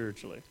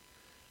 spiritually?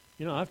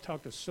 You know, I've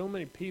talked to so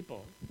many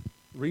people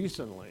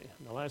recently,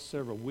 in the last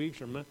several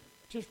weeks or months,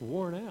 just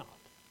worn out,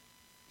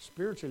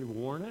 spiritually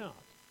worn out.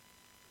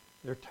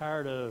 They're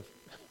tired of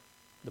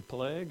the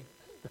plague.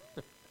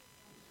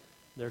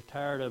 They're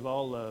tired of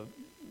all the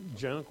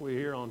junk we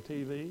hear on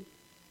TV.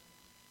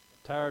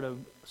 Tired of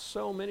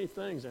so many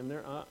things, and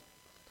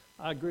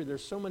I agree.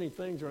 There's so many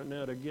things right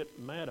now to get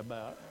mad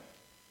about.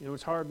 You know,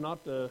 it's hard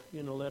not to,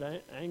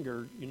 let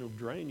anger,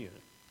 drain you.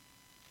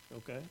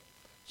 Okay?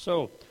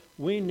 So,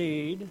 we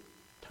need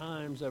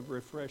times of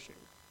refreshing.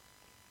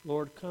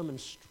 Lord, come and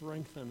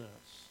strengthen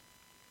us.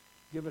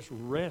 Give us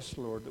rest,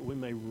 Lord, that we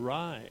may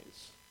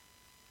rise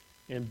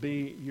and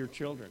be your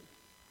children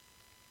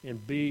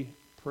and be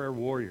prayer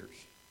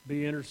warriors,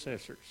 be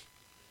intercessors,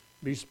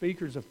 be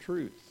speakers of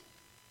truth.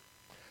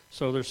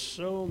 So there's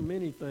so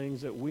many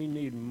things that we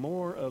need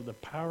more of the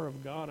power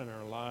of God in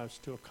our lives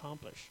to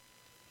accomplish,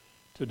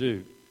 to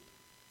do.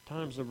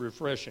 Times of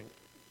refreshing.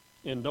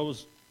 And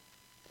those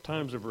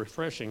times of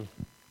refreshing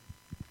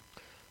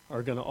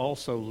are going to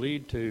also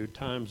lead to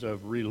times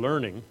of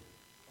relearning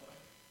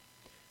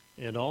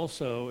and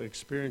also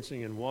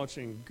experiencing and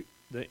watching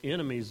the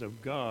enemies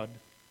of God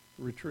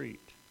retreat,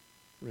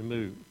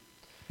 remove.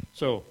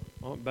 So,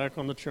 back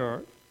on the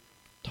chart,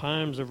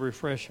 times of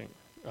refreshing.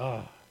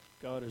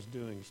 God is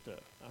doing stuff.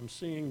 I'm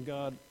seeing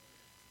God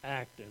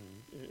act in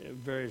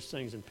various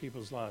things in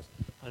people's lives.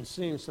 I'm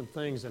seeing some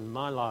things in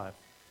my life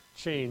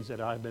change that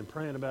I've been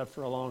praying about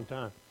for a long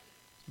time.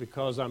 It's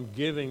because I'm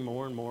giving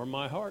more and more of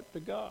my heart to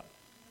God.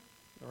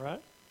 All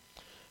right?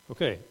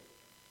 Okay,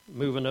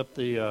 moving up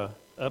the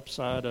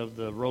upside of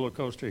the roller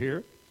coaster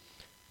here.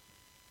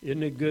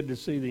 Isn't it good to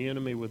see the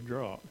enemy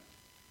withdraw?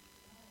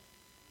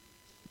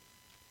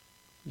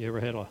 You ever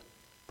had a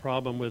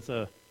problem with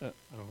a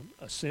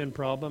sin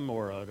problem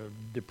or a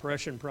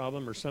depression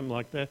problem or something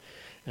like that,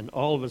 and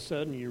all of a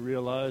sudden you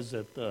realize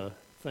that the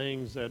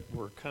things that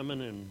were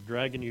coming and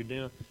dragging you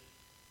down,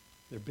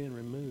 they're being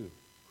removed.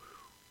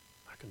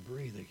 I can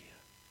breathe again.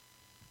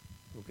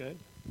 Okay?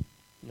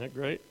 Isn't that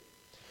great?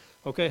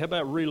 Okay, how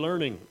about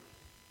relearning?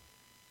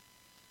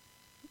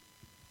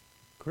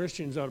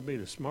 Christians ought to be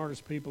the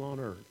smartest people on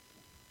earth.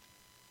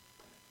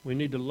 We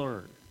need to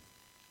learn.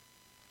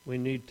 We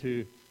need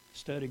to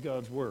study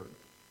God's Word,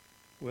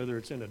 whether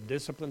it's in a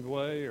disciplined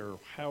way or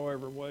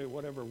however way,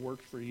 whatever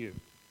works for you.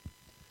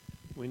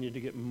 We need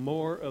to get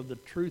more of the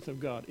truth of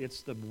God.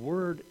 It's the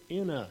Word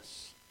in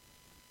us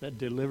that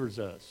delivers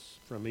us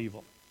from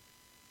evil.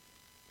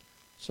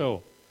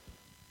 So,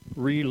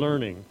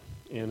 relearning.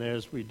 And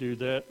as we do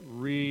that,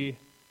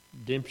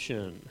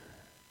 redemption,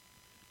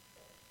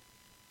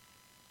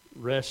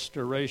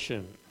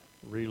 restoration,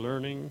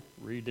 relearning,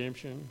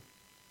 redemption,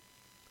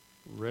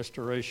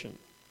 restoration.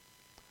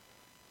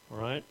 All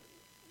right?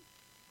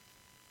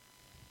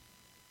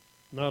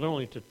 Not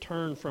only to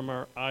turn from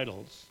our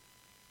idols,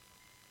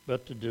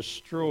 but to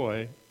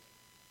destroy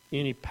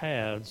any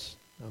paths.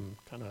 I'm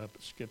kind of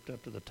skipped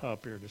up to the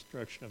top here,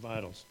 destruction of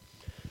idols.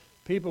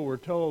 People were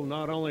told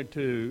not only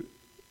to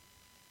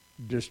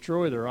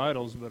destroy their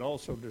idols, but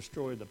also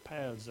destroy the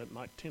paths that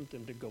might tempt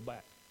them to go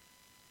back.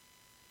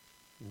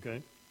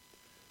 Okay?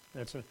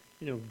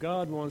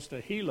 God wants to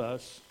heal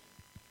us,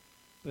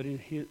 but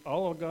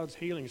all of God's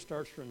healing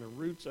starts from the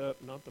roots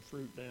up, not the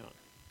fruit down.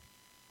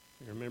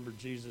 You remember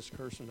Jesus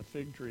cursing the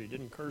fig tree. He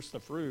didn't curse the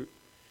fruit,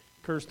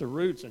 cursed the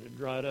roots, and it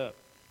dried up.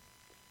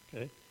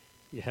 Okay?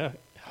 You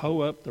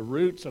hoe up the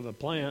roots of a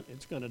plant,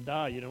 it's going to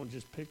die. You don't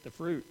just pick the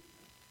fruit,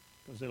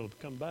 because it'll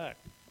come back.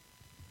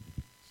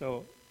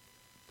 So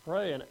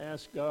pray and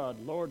ask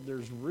God, Lord,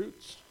 there's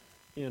roots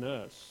in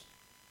us.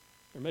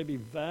 There may be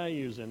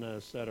values in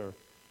us that are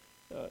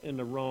in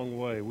the wrong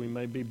way. We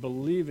may be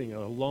believing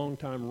a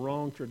long-time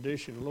wrong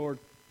tradition. Lord,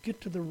 get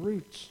to the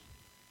roots.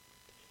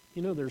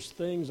 You know, there's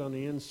things on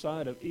the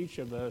inside of each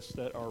of us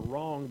that are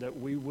wrong that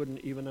we wouldn't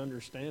even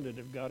understand it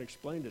if God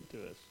explained it to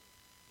us.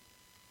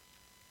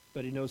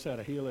 But he knows how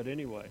to heal it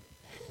anyway.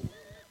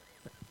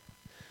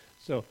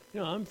 So,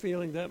 I'm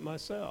feeling that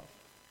myself.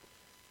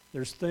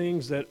 There's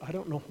things that I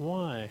don't know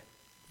why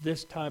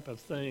this type of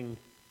thing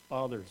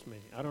bothers me.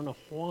 I don't know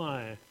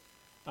why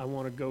I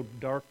want to go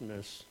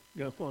darkness,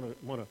 want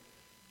to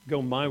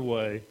go my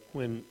way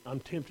when I'm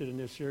tempted in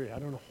this area. I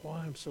don't know why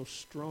I'm so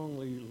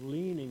strongly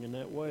leaning in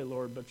that way,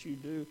 Lord, but you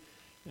do,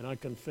 and I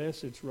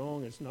confess it's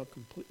wrong. It's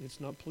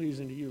not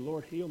pleasing to you.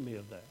 Lord, heal me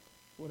of that,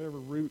 whatever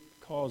root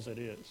cause it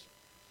is.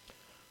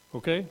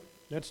 Okay,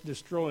 that's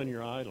destroying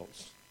your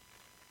idols.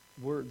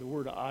 The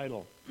word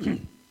idol,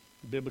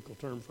 biblical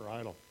term for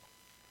idol,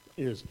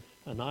 is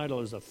an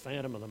idol is a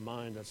phantom of the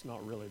mind that's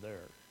not really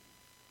there.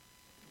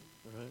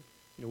 All right?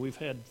 We've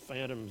had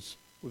phantoms,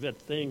 we've had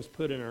things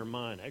put in our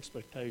mind,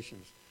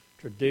 expectations,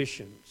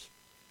 traditions,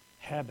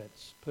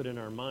 habits put in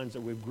our minds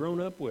that we've grown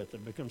up with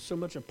that become so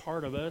much a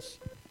part of us,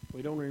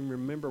 we don't even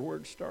remember where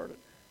it started.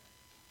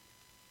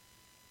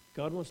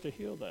 God wants to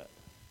heal that.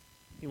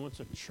 He wants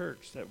a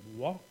church that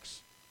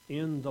walks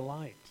in the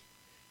light.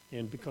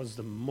 And because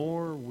the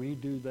more we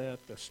do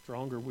that, the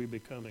stronger we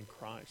become in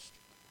Christ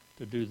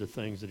to do the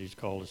things that he's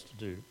called us to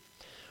do.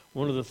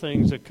 One of the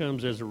things that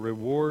comes as a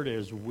reward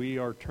as we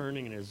are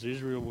turning, and as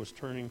Israel was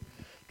turning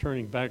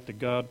back to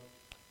God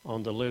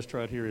on the list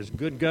right here, is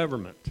good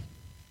government.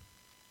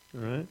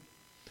 All right?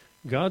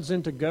 God's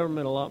into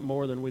government a lot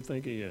more than we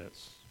think he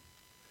is.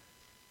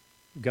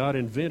 God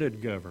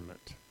invented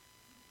government.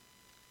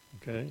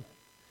 Okay?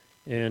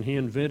 And he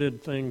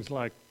invented things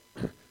like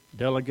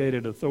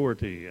delegated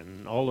authority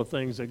and all the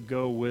things that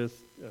go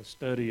with a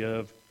study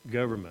of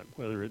government,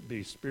 whether it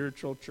be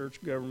spiritual,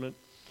 church government,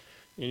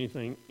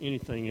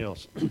 anything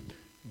else.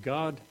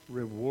 God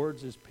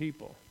rewards his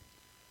people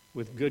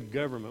with good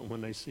government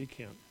when they seek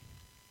him.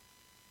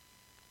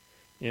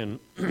 And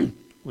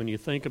when you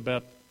think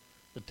about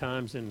the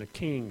times in the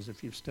Kings,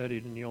 if you've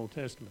studied in the Old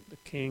Testament, the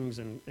Kings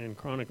and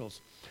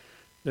Chronicles,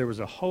 there was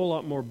a whole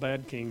lot more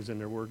bad kings than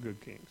there were good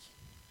kings.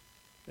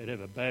 They'd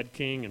have a bad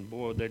king, and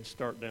boy, they'd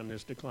start down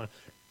this decline.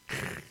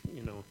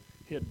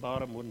 Hit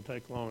bottom wouldn't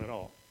take long at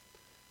all.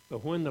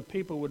 But when the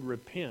people would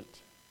repent,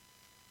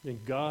 then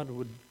God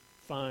would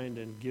find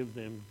and give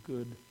them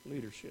good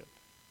leadership.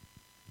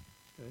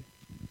 Okay?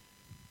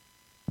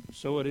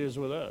 So it is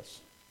with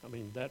us. I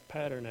mean, that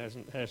pattern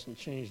hasn't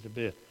changed a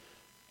bit.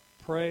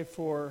 Pray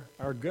for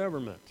our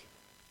government.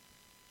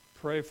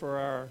 Pray for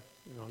our,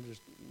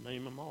 just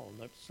name them all.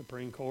 That's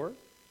Supreme Court.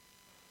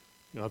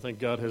 I think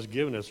God has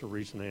given us a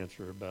recent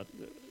answer about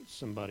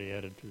somebody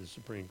added to the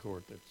Supreme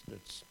Court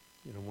that's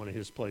one of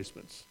his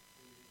placements.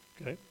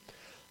 Okay?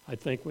 I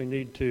think we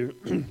need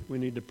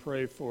to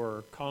pray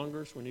for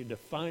Congress. We need to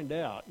find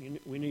out.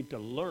 We need to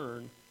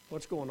learn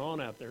what's going on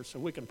out there so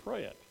we can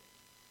pray it.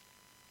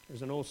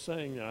 There's an old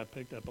saying that I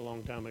picked up a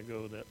long time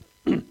ago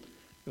that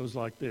goes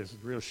like this.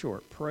 It's real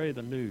short. Pray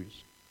the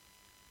news.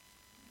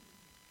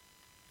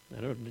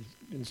 I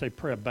didn't say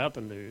pray about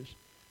the news.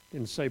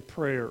 Didn't say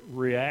pray or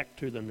react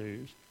to the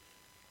news.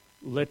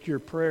 Let your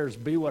prayers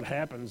be what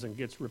happens and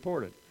gets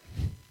reported.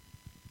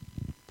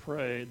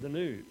 Pray the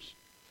news.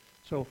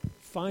 So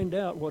find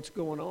out what's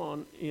going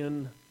on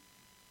in,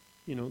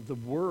 the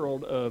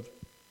world of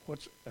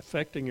what's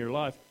affecting your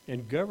life.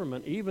 And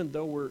government, even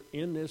though we're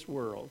in this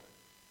world,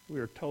 we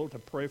are told to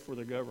pray for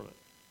the government.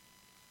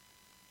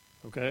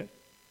 Okay?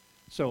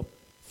 So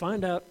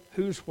find out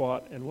who's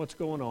what and what's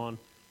going on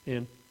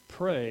and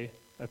pray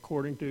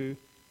according to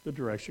the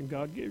direction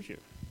God gives you.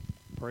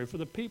 Pray for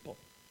the people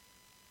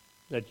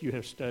that you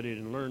have studied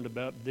and learned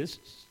about. This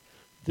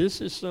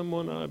is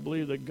someone I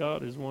believe that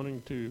God is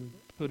wanting to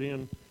put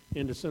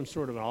into some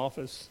sort of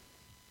office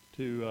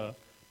to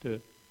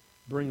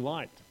bring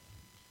light,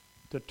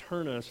 to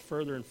turn us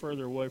further and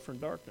further away from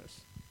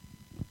darkness.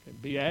 Okay,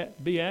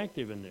 be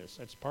active in this.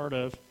 That's part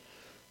of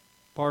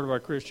our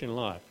Christian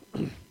life.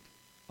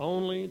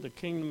 Only the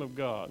kingdom of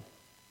God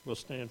will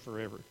stand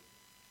forever.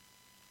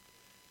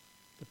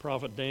 The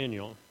prophet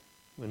Daniel,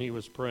 when he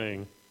was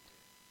praying,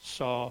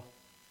 saw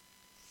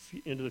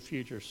into the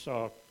future,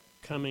 saw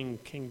coming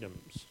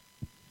kingdoms.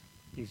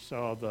 He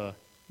saw the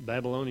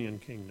Babylonian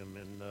kingdom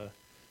and the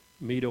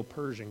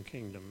Medo-Persian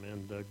kingdom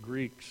and the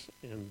Greeks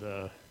and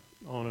the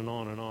on and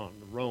on and on,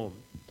 Rome.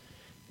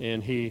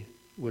 And he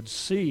would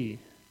see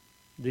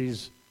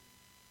these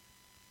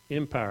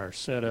empires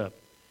set up.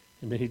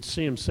 And then he'd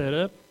see them set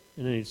up,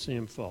 and then he'd see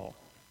them fall.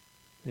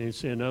 And he'd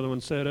see another one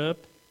set up,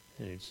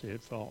 and he'd see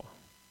it fall.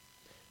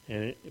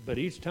 But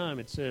each time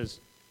it says,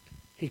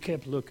 he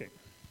kept looking.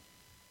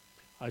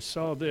 I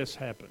saw this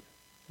happen.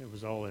 It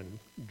was all in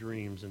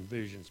dreams and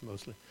visions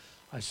mostly.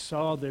 I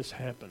saw this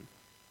happen,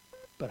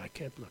 but I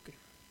kept looking.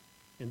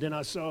 And then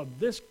I saw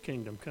this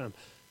kingdom come,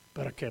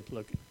 but I kept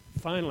looking.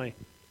 Finally,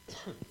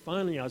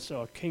 I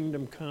saw a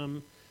kingdom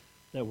come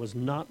that was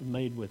not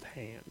made with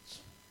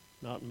hands,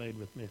 not made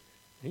with men.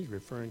 He's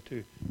referring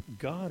to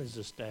God is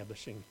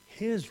establishing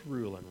his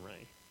rule and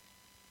reign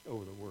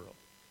over the world.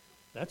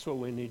 That's what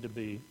we need to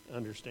be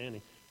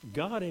understanding.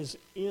 God is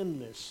in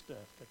this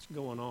stuff that's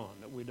going on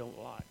that we don't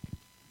like.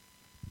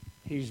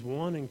 He's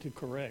wanting to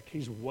correct.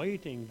 He's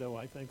waiting, though,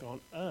 I think,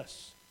 on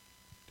us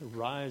to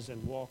rise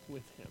and walk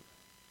with him.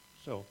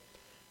 So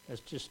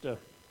that's just a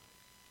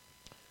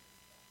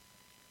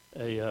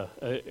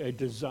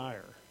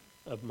desire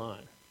of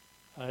mine.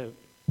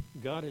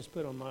 God has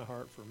put on my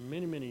heart for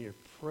many, many years,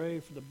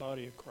 pray for the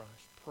body of Christ.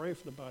 Pray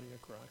for the body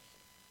of Christ.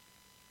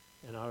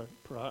 And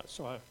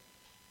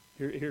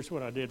here's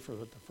what I did for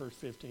the first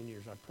 15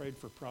 years. I prayed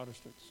for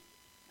Protestants.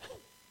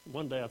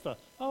 One day I thought,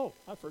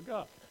 I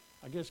forgot.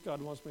 I guess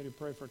God wants me to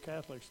pray for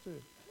Catholics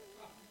too.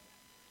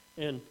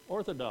 And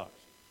Orthodox.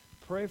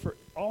 Pray for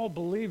all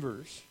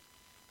believers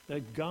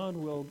that God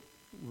will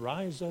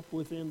rise up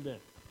within them.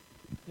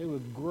 It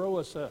would grow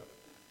us up.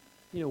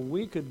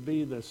 We could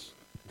be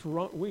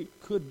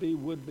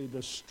would be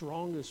the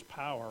strongest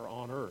power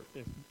on earth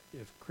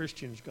if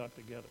Christians got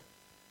together.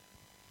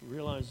 You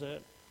realize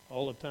that?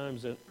 All the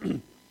times that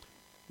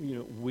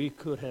we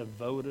could have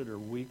voted or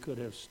we could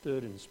have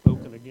stood and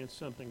spoken against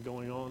something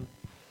going on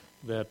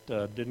that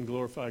didn't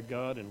glorify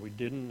God, and we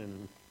didn't,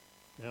 and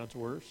now it's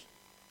worse.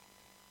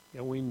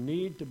 We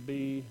need to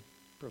be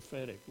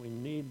prophetic. We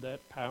need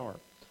that power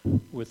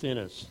within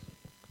us.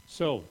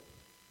 So,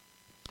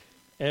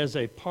 as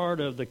a part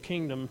of the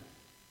kingdom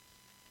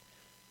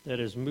that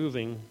is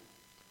moving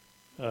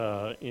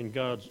in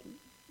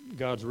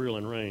God's rule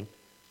and reign,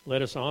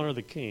 let us honor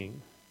the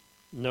King,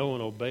 know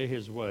and obey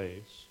his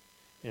ways,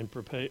 and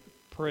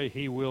pray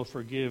he will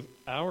forgive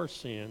our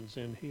sins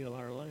and heal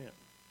our land.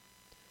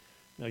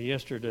 Now,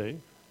 yesterday,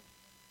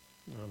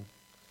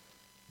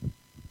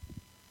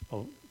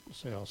 I'll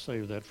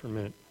save that for a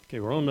minute. Okay,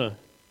 we're on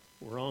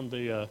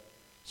the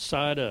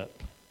side up.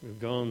 We've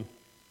gone.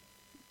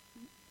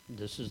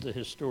 This is the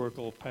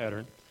historical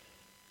pattern: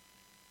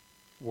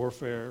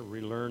 warfare,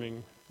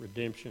 relearning,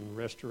 redemption,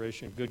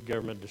 restoration, good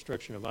government,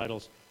 destruction of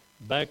idols,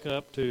 back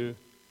up to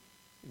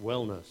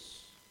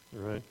wellness.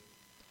 All right.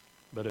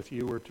 But if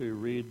you were to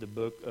read the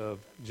book of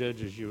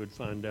Judges, you would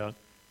find out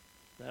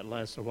that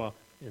lasts a while,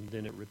 and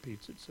then it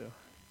repeats itself.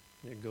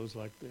 It goes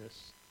like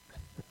this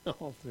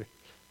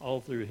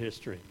all through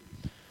history.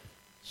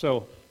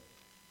 So,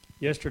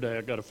 yesterday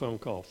I got a phone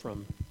call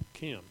from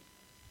Kim.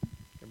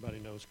 Everybody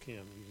knows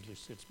Kim. Usually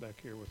sits back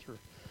here with her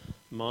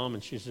mom,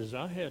 and she says,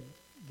 I had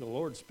the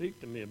Lord speak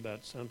to me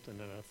about something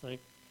that I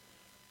think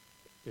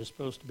is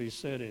supposed to be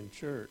said in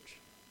church.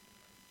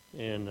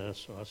 And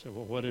so I said,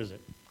 well, what is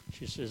it?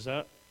 She says,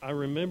 I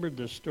remembered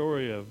the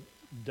story of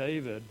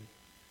David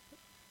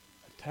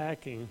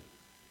attacking.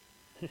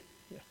 Yeah,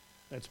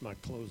 that's my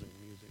closing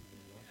music.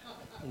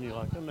 And you're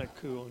like, isn't that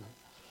cool?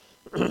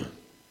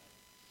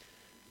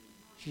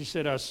 She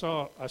said, I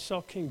saw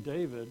King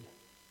David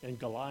and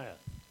Goliath.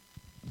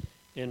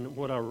 And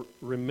what I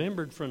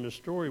remembered from the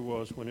story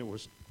was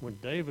when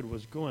David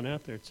was going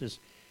out there, it says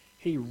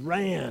he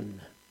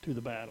ran to the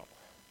battle.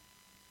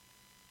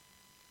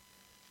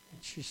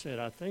 And she said,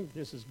 I think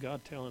this is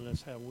God telling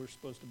us how we're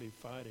supposed to be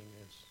fighting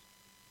as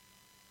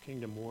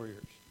kingdom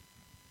warriors.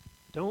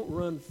 Don't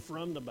run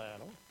from the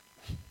battle.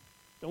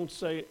 Don't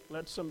say,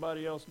 let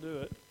somebody else do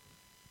it.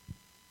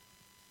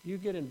 You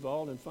get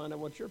involved and find out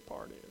what your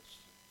part is.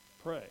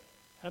 Pray.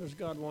 How does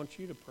God want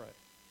you to pray?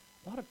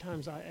 A lot of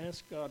times I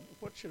ask God,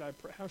 what should I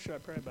pray? How should I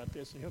pray about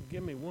this? And he'll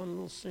give me one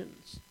little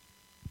sentence.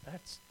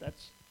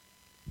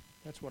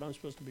 That's what I'm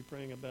supposed to be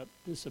praying about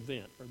this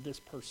event or this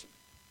person.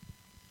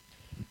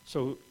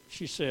 So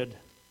she said,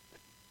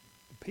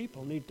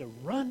 people need to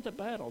run to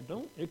battle.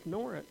 Don't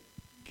ignore it.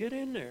 Get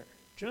in there.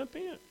 Jump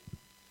in.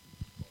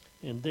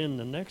 And then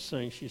the next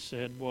thing she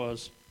said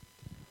was,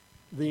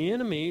 the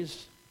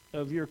enemies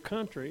of your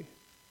country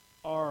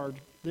are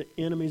the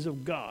enemies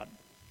of God.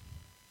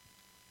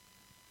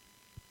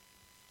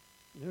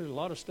 There's a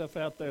lot of stuff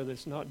out there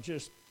that's not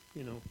just,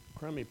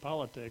 crummy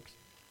politics.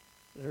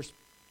 There's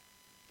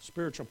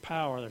spiritual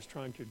power that's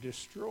trying to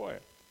destroy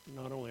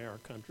not only our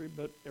country,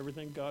 but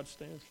everything God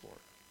stands for.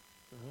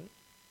 Right?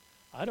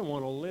 I don't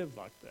want to live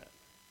like that.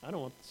 I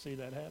don't want to see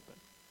that happen.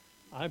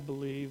 I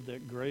believe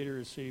that greater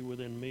is he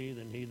within me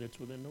than he that's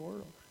within the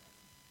world.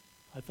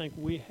 I think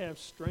we have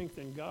strength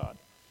in God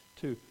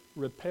to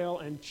repel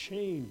and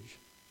change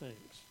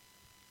things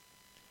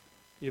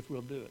if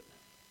we'll do it.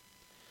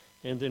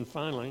 And then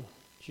finally,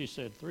 she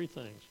said three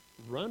things.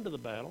 Run to the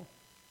battle.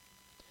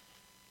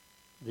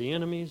 The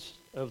enemies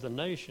of the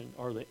nation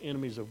are the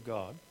enemies of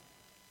God.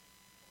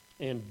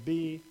 And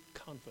be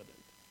confident.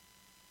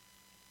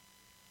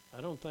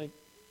 I don't think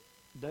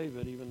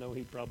David, even though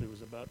he probably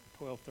was about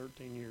 12,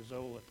 13 years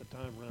old at the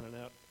time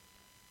running out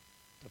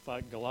to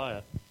fight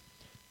Goliath,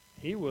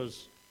 he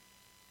was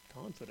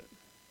confident.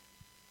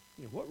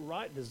 What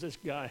right does this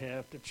guy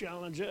have to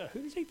challenge us?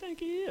 Who does he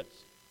think he is?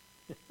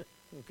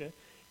 Okay?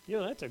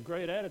 That's a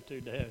great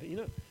attitude to have.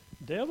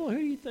 Devil, who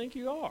do you think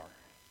you are?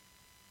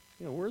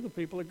 We're the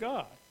people of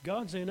God.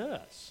 God's in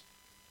us.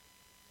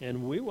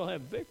 And we will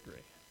have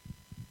victory.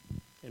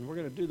 And we're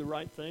going to do the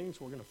right things.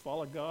 We're going to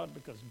follow God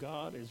because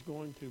God is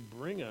going to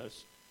bring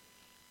us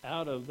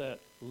out of that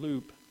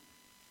loop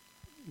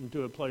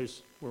into a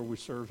place where we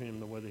serve him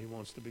the way that he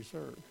wants to be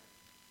served.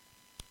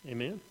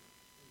 Amen?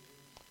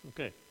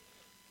 Okay.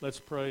 Let's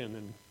pray, and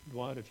then,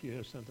 Dwight, if you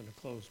have something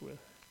to close with.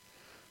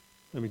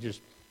 Let me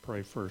just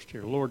pray first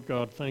here. Lord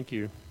God, thank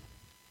you.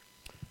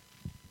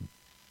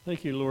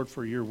 Thank you, Lord,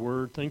 for your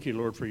word. Thank you,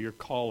 Lord, for your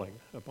calling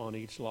upon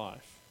each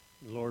life.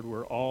 Lord,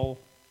 we're all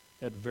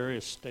at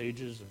various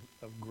stages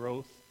of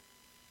growth,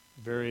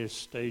 various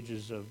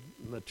stages of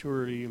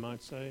maturity, you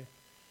might say.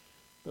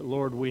 But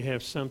Lord, we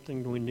have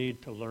something we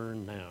need to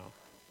learn now.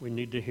 We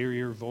need to hear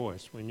your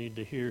voice. We need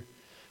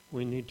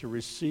to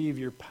receive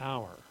your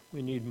power.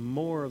 We need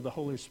more of the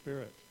Holy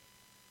Spirit.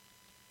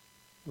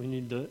 We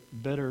need a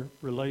better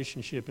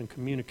relationship and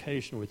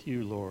communication with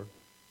you, Lord,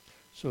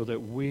 so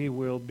that we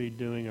will be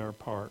doing our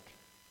part.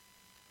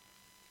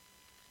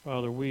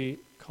 Father, we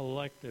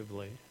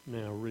collectively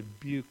now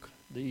rebuke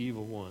the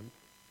evil one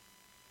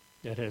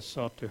that has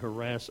sought to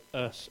harass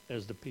us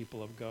as the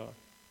people of God,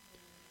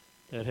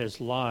 that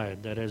has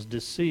lied, that has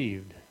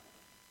deceived,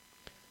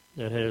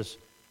 that has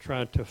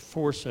tried to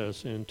force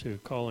us into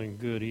calling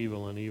good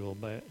evil and evil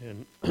bad,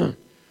 and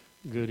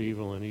good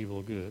evil and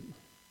evil good.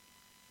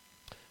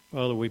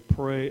 Father, we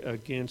pray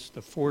against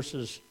the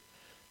forces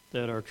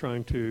that are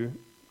trying to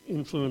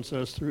influence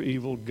us through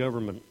evil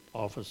government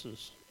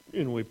offices.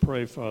 And we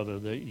pray, Father,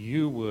 that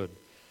you would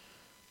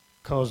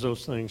cause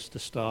those things to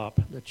stop,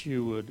 that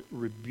you would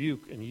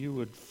rebuke and you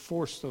would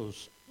force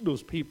those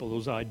people,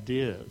 those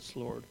ideas,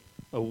 Lord,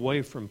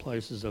 away from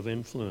places of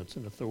influence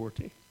and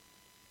authority.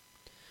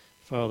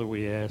 Father,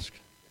 we ask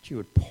that you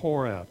would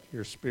pour out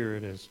your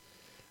Spirit as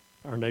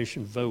our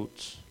nation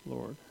votes,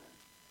 Lord.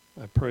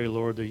 I pray,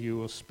 Lord, that you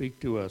will speak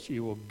to us,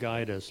 you will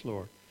guide us,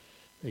 Lord,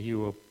 that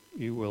you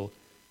will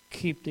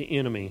keep the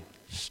enemy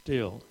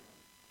still,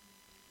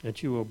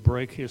 that you will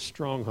break his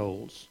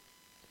strongholds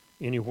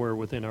anywhere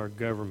within our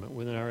government,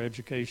 within our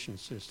education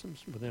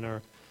systems,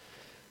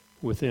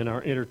 within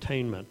our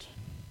entertainment,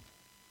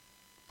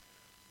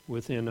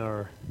 within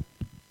our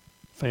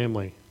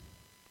family,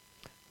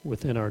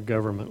 within our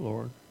government,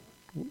 Lord.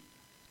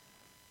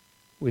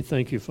 We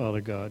thank you,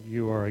 Father God.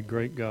 You are a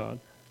great God.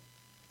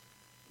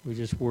 We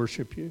just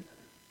worship you.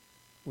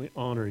 We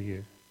honor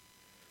you.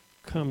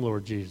 Come,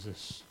 Lord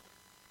Jesus.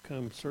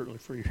 Come certainly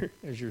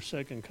as your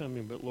second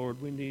coming, but Lord,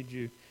 we need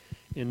you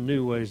in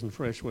new ways and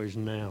fresh ways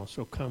now.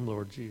 So come,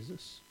 Lord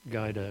Jesus.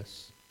 Guide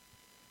us.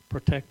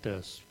 Protect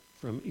us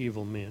from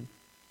evil men.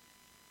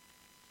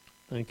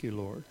 Thank you,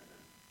 Lord.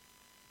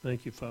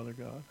 Thank you, Father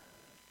God.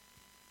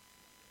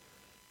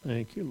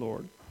 Thank you,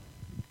 Lord.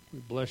 We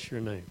bless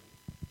your name.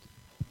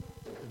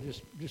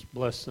 Just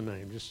bless the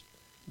name. Just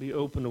be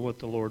open to what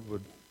the Lord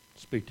would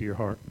speak to your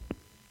heart.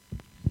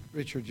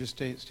 Richard, just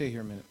stay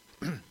here a minute.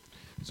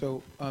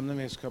 So let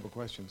me ask a couple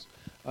questions.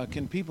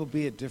 Can people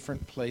be at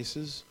different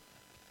places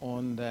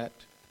on that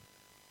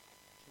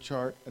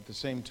chart at the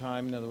same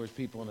time? In other words,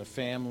 people in a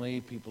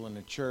family, people in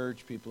a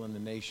church, people in the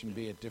nation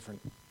be at different...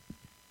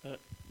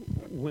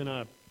 When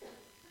I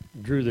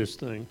drew this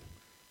thing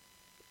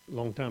a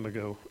long time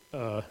ago,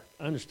 I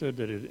understood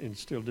that and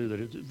still do, that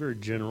it's very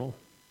general.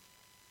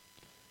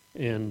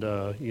 And,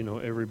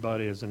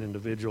 everybody as an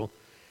individual,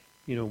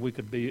 we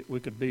could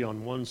be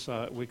on one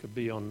side, we could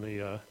be on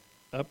the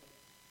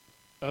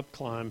up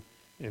climb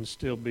and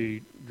still be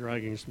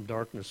dragging some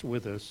darkness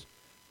with us.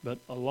 But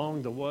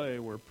along the way,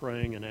 we're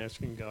praying and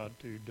asking God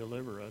to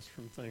deliver us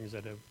from things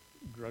that have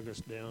drug us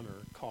down or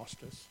cost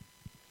us,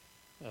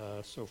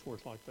 so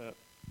forth like that.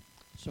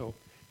 So,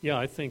 yeah,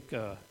 I think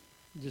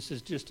this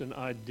is just an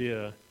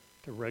idea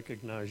to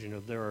recognize,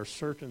 there are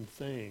certain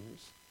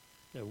things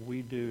that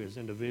we do as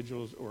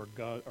individuals or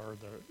God or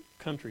the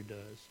country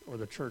does or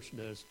the church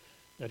does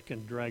that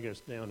can drag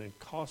us down and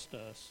cost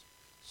us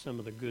some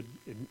of the good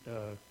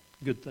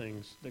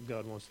things that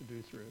God wants to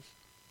do through us.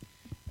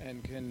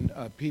 And can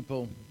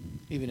people,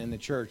 even in the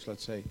church,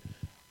 let's say,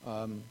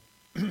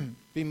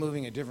 be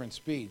moving at different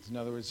speeds? In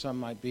other words, some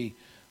might be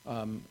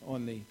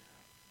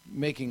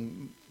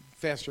making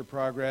faster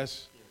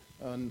progress.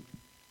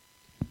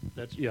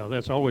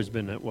 That's always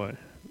been that way.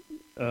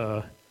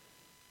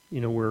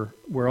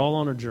 We're all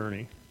on a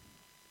journey,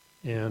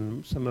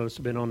 and some of us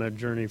have been on that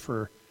journey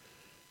for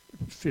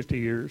 50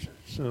 years,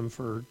 some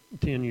for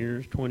 10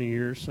 years, 20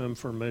 years, some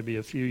for maybe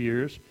a few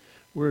years.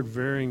 We're at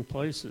varying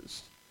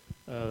places.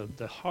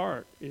 The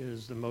heart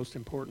is the most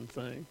important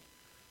thing.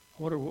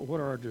 What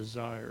are our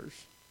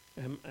desires?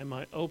 Am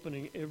I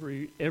opening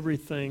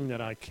everything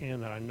that I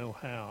can, that I know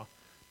how,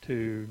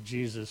 to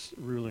Jesus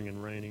ruling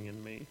and reigning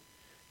in me?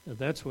 Now,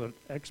 that's what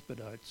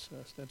expedites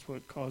us. That's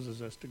what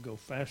causes us to go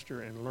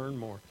faster and learn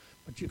more.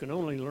 But you can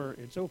only learn,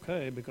 it's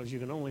okay because you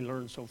can only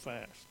learn so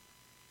fast.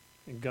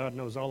 And God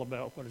knows all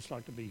about what it's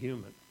like to be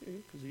human,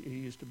 because he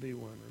used to be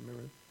one,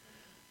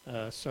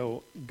 remember?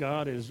 So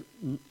God is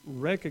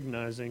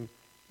recognizing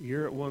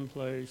you're at one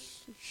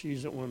place,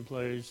 she's at one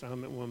place,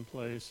 I'm at one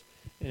place,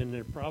 and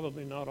they're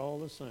probably not all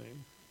the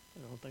same.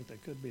 I don't think they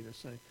could be the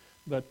same.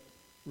 But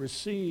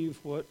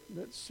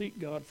seek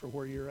God for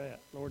where you're at.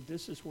 Lord,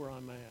 this is where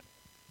I'm at.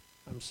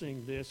 I'm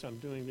seeing this, I'm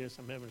doing this,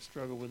 I'm having a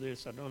struggle with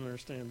this, I don't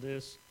understand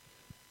this,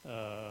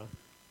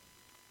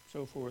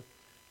 so forth.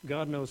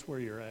 God knows where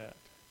you're at.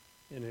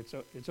 And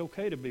it's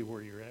okay to be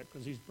where you're at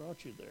because he's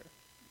brought you there.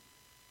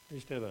 I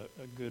used to have a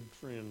good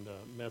friend,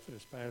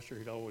 Methodist pastor.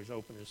 He'd always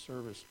open his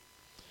service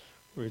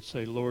where he'd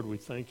say, Lord, we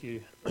thank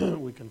you.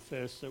 We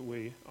confess that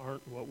we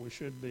aren't what we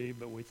should be,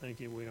 but we thank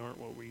you we aren't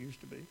what we used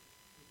to be.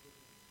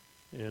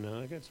 And I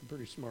think that's a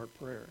pretty smart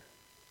prayer.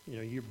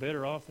 You're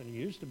better off than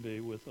you used to be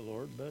with the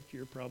Lord, but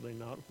you're probably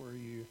not where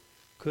you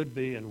could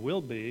be and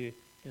will be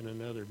in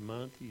another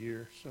month,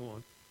 year, so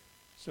on.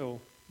 So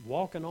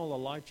walk in all the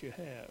light you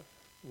have.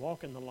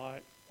 Walk in the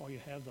light while you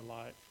have the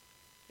light,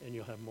 and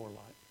you'll have more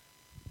light.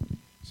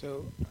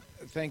 So,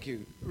 thank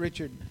you.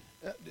 Richard,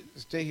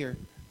 stay here.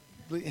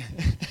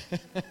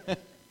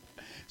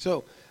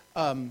 So,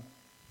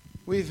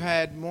 we've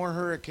had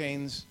more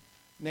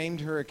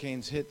named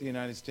hurricanes hit the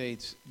United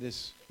States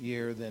this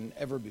year than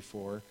ever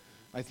before.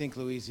 I think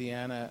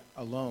Louisiana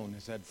alone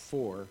has had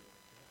 4.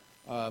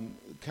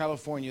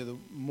 California,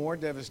 more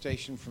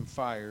devastation from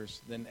fires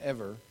than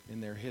ever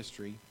in their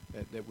history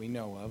that we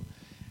know of.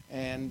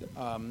 And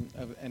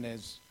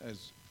as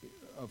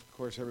of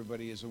course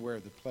everybody is aware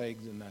of the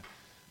plagues and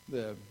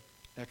the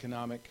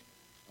economic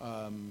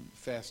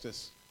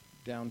fastest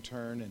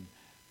downturn.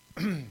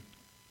 And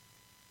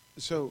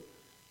so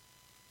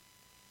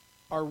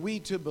are we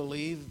to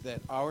believe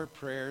that our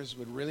prayers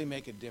would really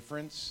make a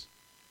difference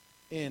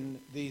in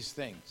these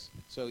things?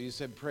 So you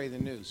said pray the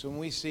news. So when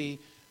we see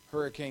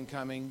hurricane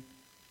coming,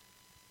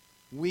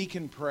 we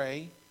can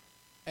pray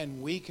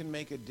and we can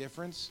make a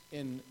difference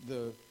in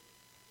the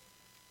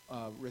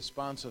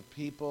response of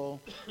people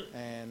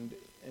and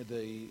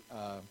the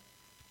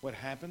what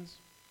happens?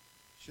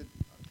 Should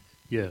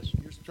Yes.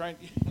 you're trying?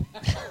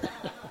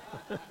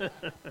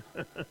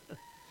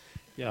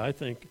 Yeah, I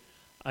think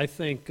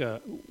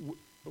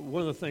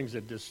one of the things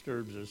that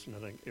disturbs us, and I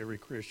think every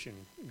Christian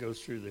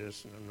goes through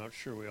this, and I'm not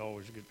sure we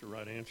always get the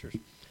right answers,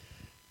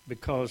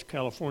 because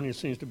California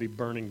seems to be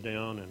burning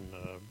down, and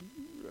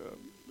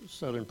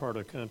southern part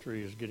of the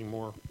country is getting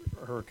more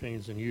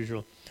hurricanes than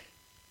usual.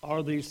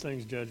 Are these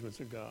things judgments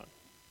of God?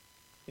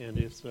 And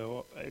if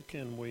so,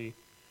 can we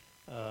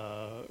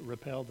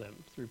repel them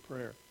through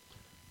prayer?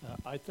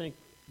 I think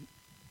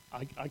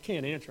I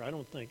can't answer. I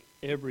don't think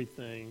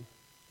everything.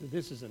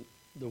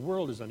 The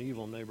world is an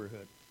evil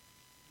neighborhood.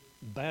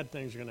 Bad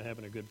things are going to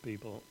happen to good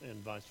people,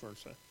 and vice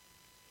versa.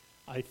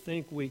 I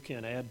think we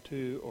can add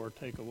to or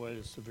take away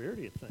the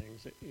severity of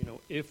things,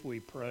 if we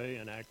pray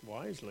and act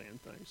wisely in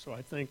things. So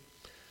I think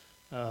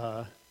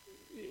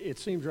it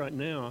seems right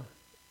now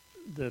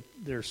that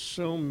there's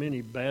so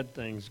many bad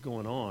things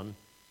going on.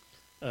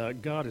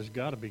 God has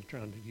got to be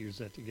trying to use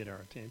that to get our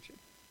attention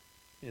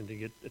and to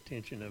get the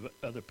attention of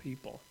other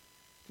people,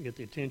 to get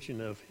the attention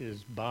of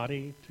his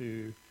body,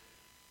 to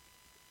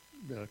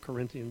the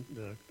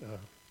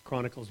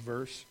Chronicles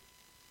verse,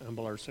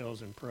 humble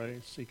ourselves and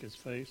pray, seek his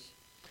face,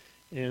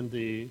 and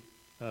the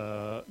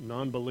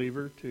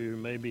non-believer to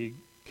maybe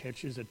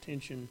catch his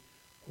attention.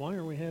 Why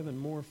are we having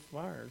more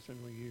fires than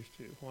we used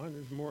to? Why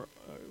there's more?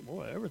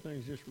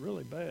 Everything's just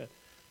really bad.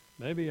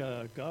 Maybe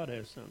God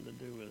has something to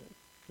do with it.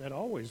 That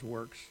always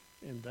works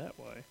in that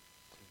way.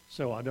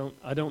 So I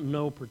don't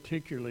know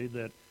particularly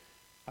that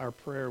our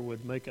prayer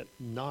would make it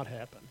not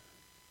happen.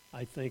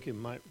 I think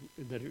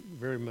that it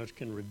very much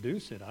can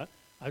reduce it.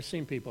 I've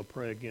seen people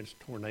pray against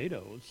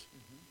tornadoes,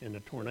 and the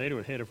tornado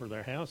had headed for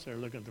their house. They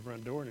were looking at the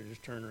front door, and it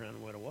just turned around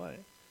and went away.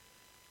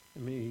 I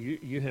mean,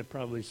 you have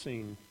probably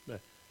seen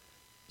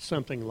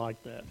something like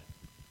that.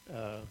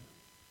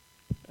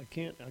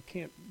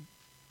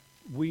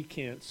 We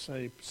can't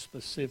say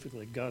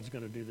specifically, God's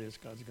going to do this,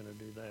 God's going to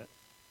do that.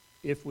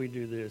 If we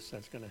do this,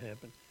 that's going to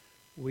happen.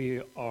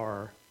 We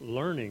are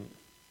learning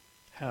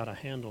how to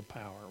handle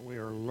power. We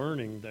are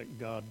learning that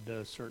God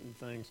does certain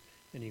things,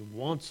 and he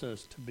wants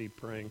us to be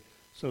praying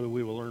so that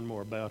we will learn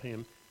more about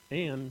him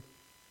and,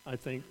 I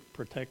think,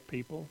 protect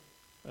people.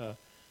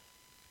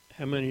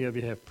 How many of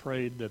you have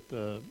prayed that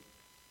the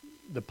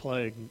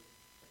plague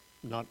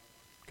not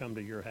come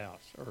to your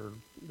house, or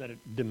that it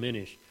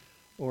diminish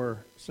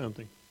or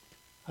something?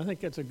 I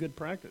think that's a good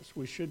practice.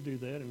 We should do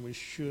that, and we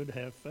should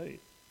have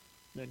faith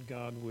that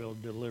God will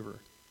deliver,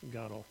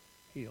 God will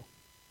heal.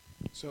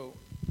 So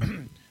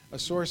a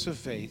source of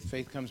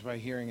faith comes by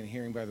hearing, and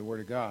hearing by the word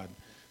of God.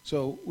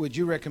 So would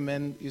you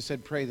recommend, you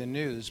said pray the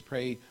news,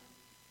 pray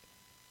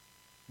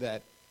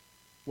that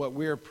what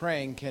we're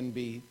praying can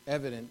be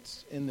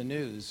evidenced in the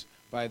news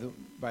by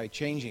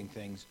changing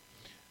things.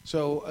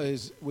 So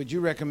would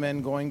you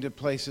recommend going to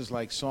places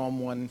like Psalm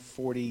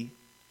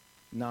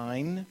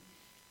 149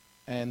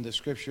 and the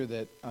scripture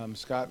that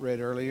Scott read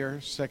earlier,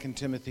 2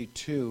 Timothy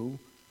 2,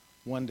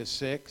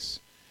 1-6,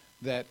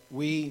 that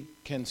we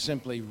can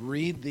simply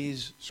read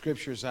these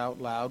scriptures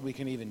out loud? We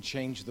can even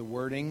change the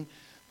wording.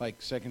 Like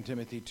 2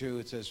 Timothy 2,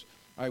 it says,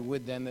 I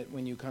would then that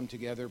when you come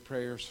together,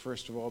 prayers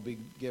first of all be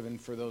given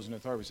for those in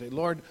authority. Say,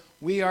 Lord,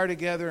 we are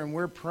together and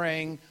we're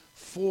praying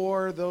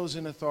for those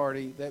in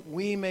authority that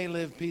we may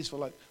live peaceful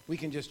life. We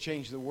can just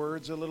change the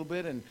words a little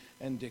bit and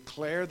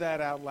declare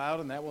that out loud,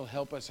 and that will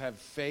help us have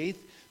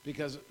faith,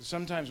 because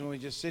sometimes when we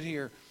just sit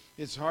here,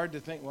 it's hard to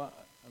think, well,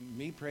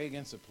 me pray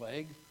against the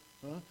plague?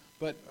 Huh?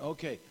 But,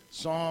 okay,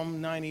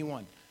 Psalm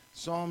 91,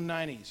 Psalm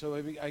 90.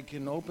 So I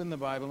can open the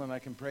Bible and I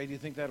can pray. Do you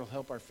think that'll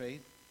help our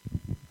faith?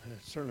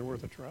 It's certainly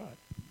worth a try.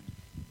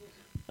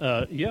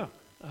 Yeah,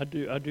 I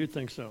do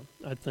think so.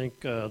 I think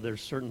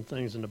there's certain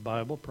things in the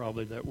Bible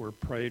probably that were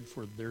prayed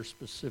for their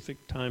specific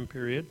time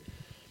period.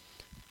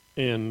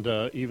 And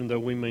even though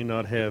we may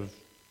not have,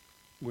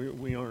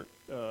 we don't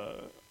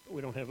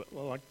have,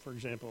 like, for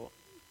example,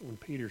 when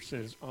Peter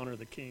says, honor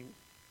the king,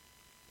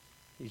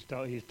 he's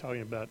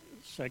talking about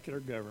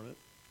secular government.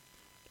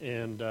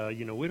 And,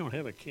 we don't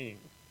have a king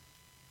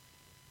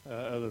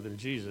other than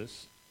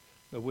Jesus,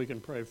 but we can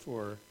pray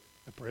for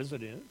a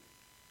president.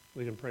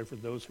 We can pray for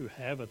those who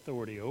have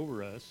authority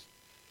over us.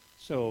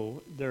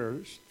 So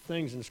there's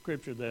things in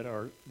Scripture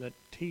that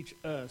teach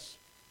us,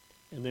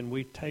 and then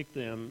we take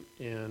them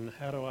and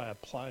how do I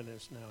apply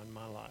this now in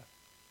my life?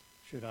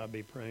 Should I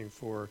be praying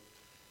for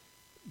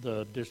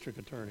the district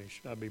attorney?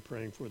 Should I be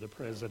praying for the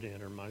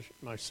president or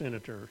my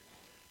senator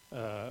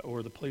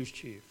or the police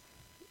chief?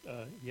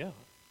 Yeah,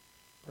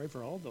 pray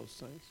for all those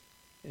things.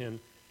 And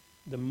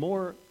the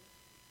more,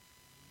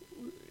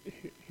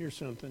 here's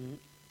something,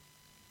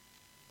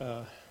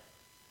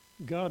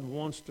 God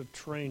wants to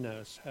train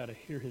us how to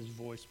hear his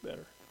voice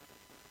better.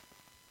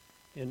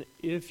 And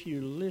if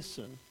you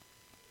listen,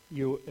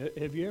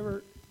 have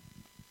you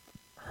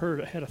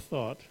ever had a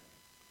thought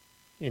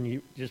and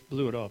you just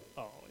blew it off?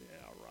 Oh,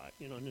 yeah, right.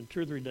 And in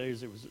 2 or 3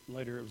 days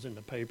later it was in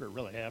the paper, it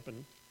really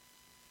happened.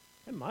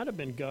 It might have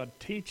been God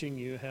teaching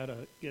you how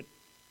to get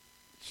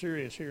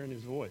serious hearing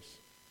his voice.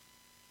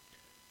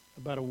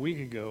 About a week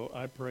ago,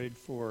 I prayed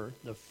for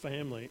the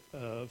family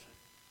of,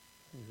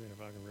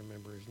 if I can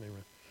remember his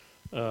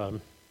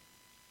name,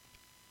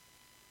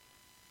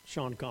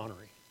 Sean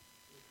Connery.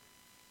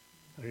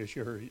 I guess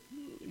you heard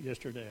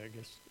yesterday, I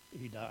guess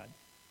he died.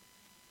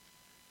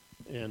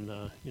 And,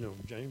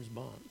 James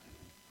Bond.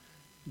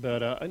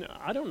 But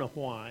I don't know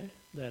why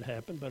that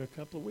happened, but a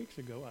couple of weeks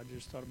ago, I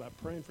just thought about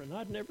praying for him.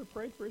 I'd never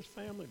prayed for his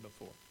family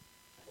before.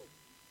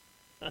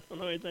 I don't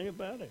know anything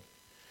about it.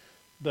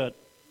 But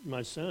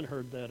my son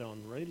heard that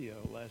on radio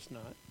last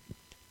night,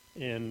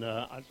 and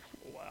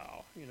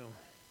wow,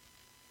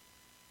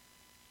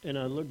 And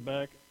I look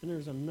back, and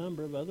there's a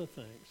number of other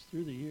things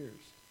through the years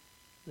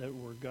that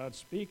were God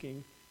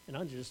speaking, and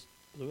I just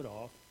blew it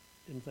off.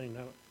 Didn't think,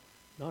 no,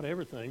 not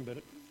everything, but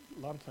a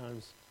lot of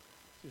times,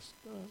 just,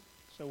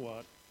 so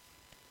what?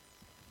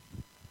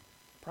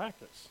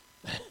 Practice.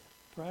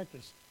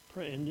 Practice.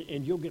 Pray,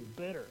 and you'll get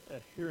better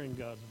at hearing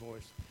God's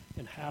voice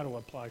and how to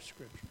apply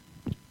Scripture.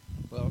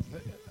 Well,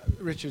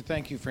 Richard,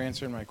 thank you for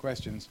answering my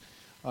questions.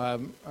 I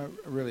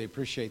really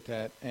appreciate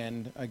that.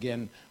 And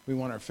again, we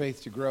want our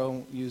faith to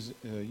grow. Use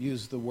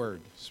the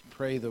Word.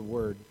 Pray the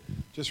Word.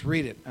 Just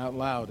read it out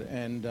loud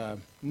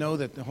and know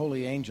that the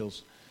holy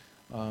angels,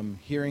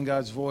 hearing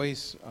God's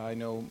voice. I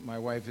know my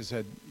wife has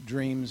had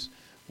dreams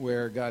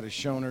where God has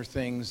shown her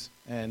things,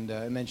 and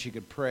then she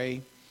could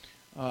pray.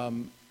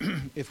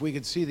 If we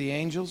could see the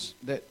angels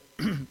that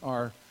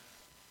are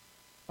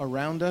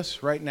around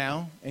us right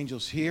now,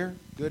 angels here,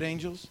 good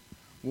angels,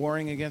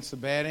 warring against the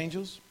bad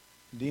angels,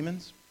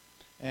 demons,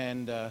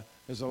 and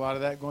there's a lot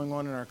of that going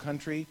on in our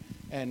country,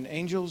 and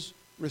angels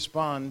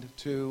respond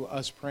to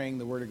us praying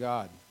the Word of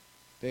God.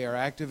 They are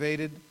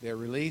activated, they're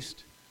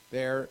released,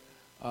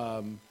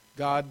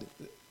 God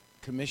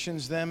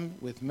commissions them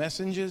with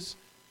messages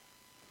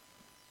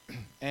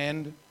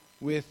and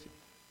with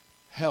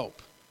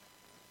help.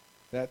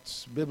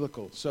 That's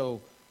biblical.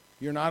 So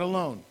you're not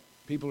alone.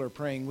 People are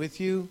praying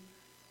with you,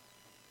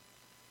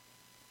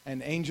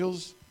 and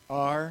angels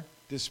are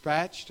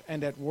dispatched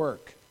and at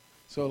work.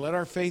 So let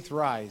our faith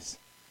rise,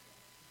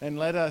 and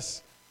let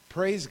us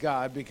praise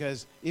God,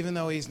 because even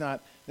though he's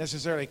not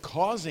necessarily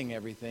causing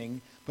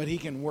everything, but he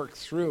can work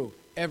through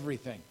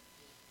everything.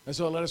 And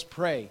so let us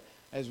pray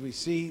as we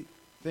see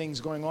things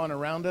going on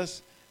around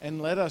us,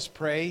 and let us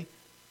pray,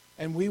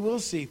 and we will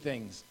see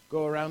things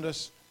go around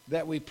us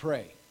that we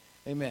pray.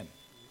 Amen.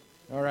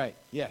 All right.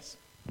 Yes.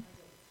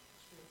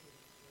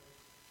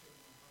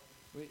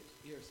 Wait,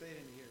 here, say it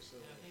in here. So,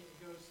 I think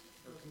it goes.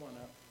 Or come on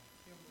up.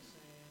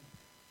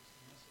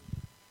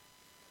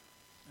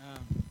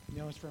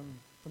 It's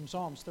from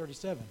Psalms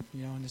 37.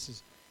 And this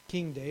is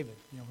King David.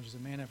 Which is a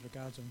man after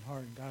God's own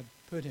heart, and God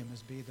put him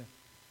as be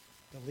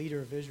the leader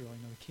of Israel.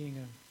 The king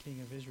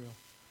of Israel.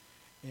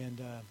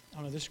 And I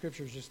don't know. This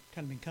scripture has just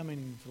kind of been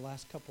coming for the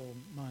last couple of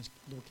months.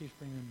 The Lord keeps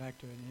bringing him back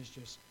to it, and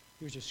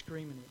he was just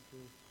screaming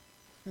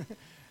it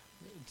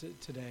through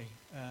today.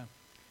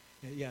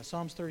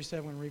 Psalms 37.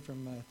 I'm going to read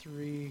from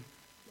 3.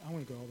 I'm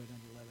going to go all the way down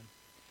to 11.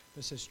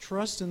 It says,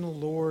 "Trust in the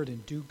Lord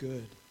and do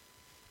good.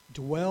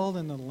 Dwell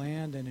in the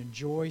land and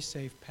enjoy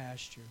safe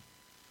pasture.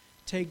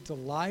 Take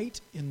delight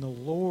in the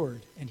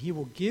Lord, and he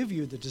will give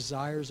you the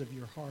desires of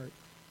your heart.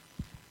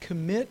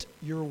 Commit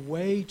your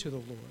way to the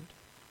Lord.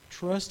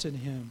 Trust in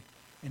him,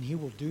 and he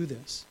will do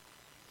this.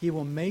 He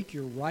will make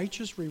your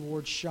righteous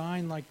reward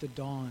shine like the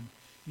dawn,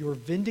 your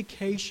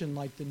vindication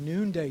like the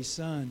noonday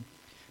sun.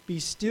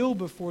 Be still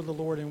before the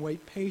Lord and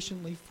wait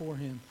patiently for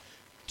him.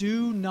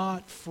 Do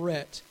not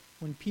fret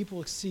when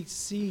people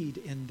succeed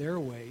in their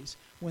ways,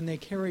 when they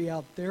carry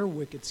out their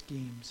wicked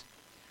schemes.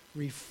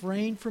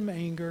 Refrain from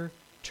anger,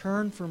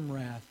 turn from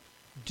wrath.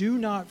 Do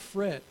not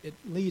fret, it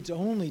leads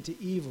only to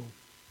evil.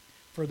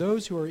 For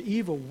those who are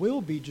evil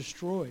will be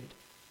destroyed,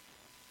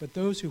 but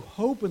those who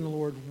hope in the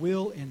Lord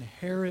will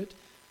inherit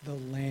the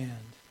land.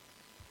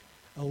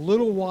 A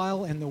little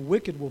while and the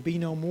wicked will be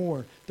no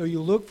more. Though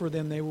you look for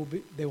them, they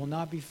will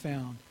not be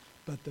found.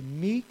 But the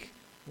meek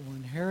will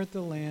inherit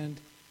the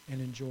land and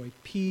enjoy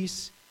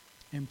peace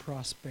and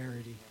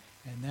prosperity."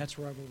 And that's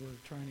right what we're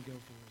trying to go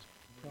for,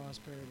 is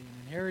prosperity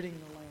and inheriting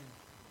the land.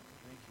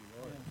 Thank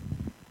you, Lord.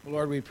 Yeah. Well,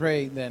 Lord, we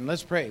pray then.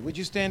 Let's pray. Would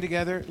you stand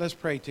together? Let's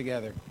pray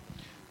together.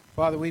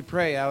 Father, we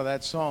pray out of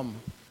that psalm,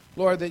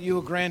 Lord, that you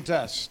will grant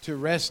us to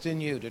rest in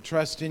you, to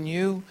trust in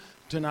you,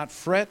 to not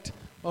fret,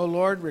 oh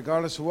Lord,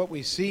 regardless of what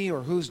we see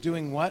or who's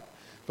doing what,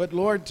 but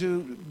Lord,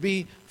 to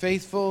be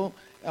faithful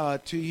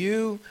to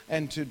you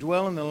and to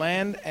dwell in the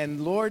land,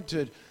 and Lord,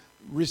 to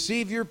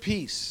receive your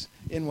peace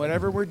in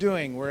whatever we're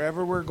doing,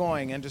 wherever we're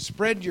going, and to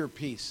spread your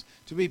peace,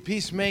 to be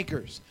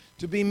peacemakers,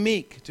 to be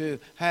meek, to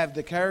have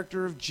the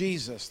character of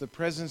Jesus, the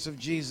presence of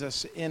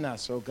Jesus in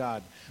us, oh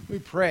God. We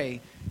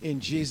pray in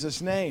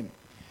Jesus' name.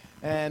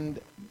 And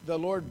the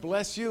Lord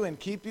bless you and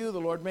keep you. The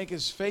Lord make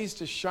his face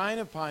to shine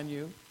upon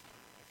you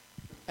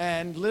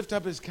and lift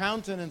up his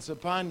countenance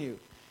upon you.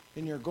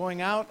 And you're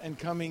going out and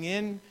coming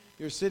in,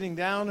 you're sitting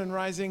down and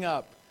rising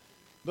up.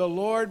 The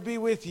Lord be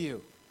with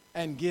you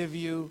and give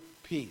you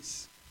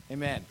peace.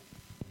 Amen.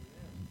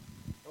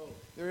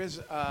 There is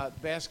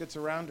baskets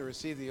around to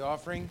receive the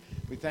offering.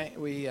 We thank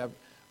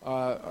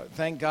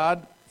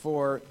God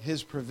for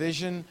his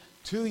provision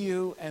to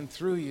you and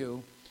through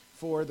you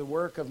for the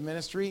work of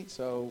ministry.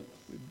 So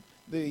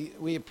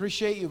we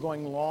appreciate you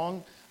going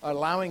long,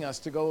 allowing us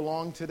to go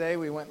long today.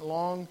 We went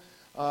long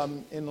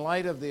in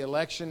light of the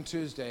election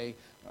Tuesday.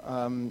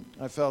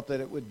 I felt that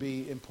it would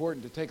be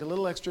important to take a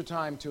little extra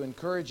time to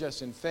encourage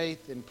us in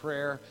faith, in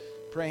prayer,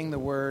 praying the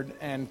word,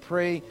 and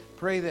pray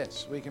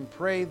this. We can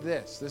pray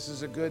this. This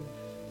is a good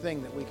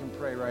thing that we can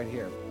pray right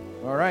here.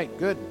 All right,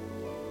 good.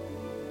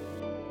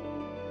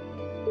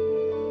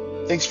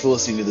 Thanks for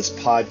listening to this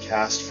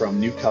podcast from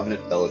New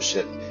Covenant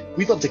Fellowship.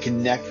 We'd love to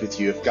connect with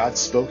you. If God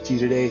spoke to you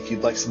today, if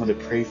you'd like someone to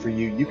pray for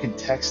you, you can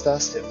text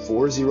us at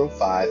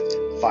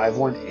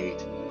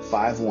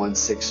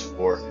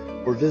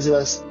 405-518-5164 or visit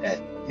us at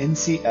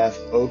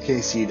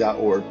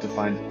ncfokc.org to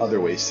find other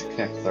ways to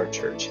connect with our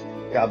church.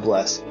 God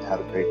bless and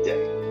have a great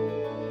day.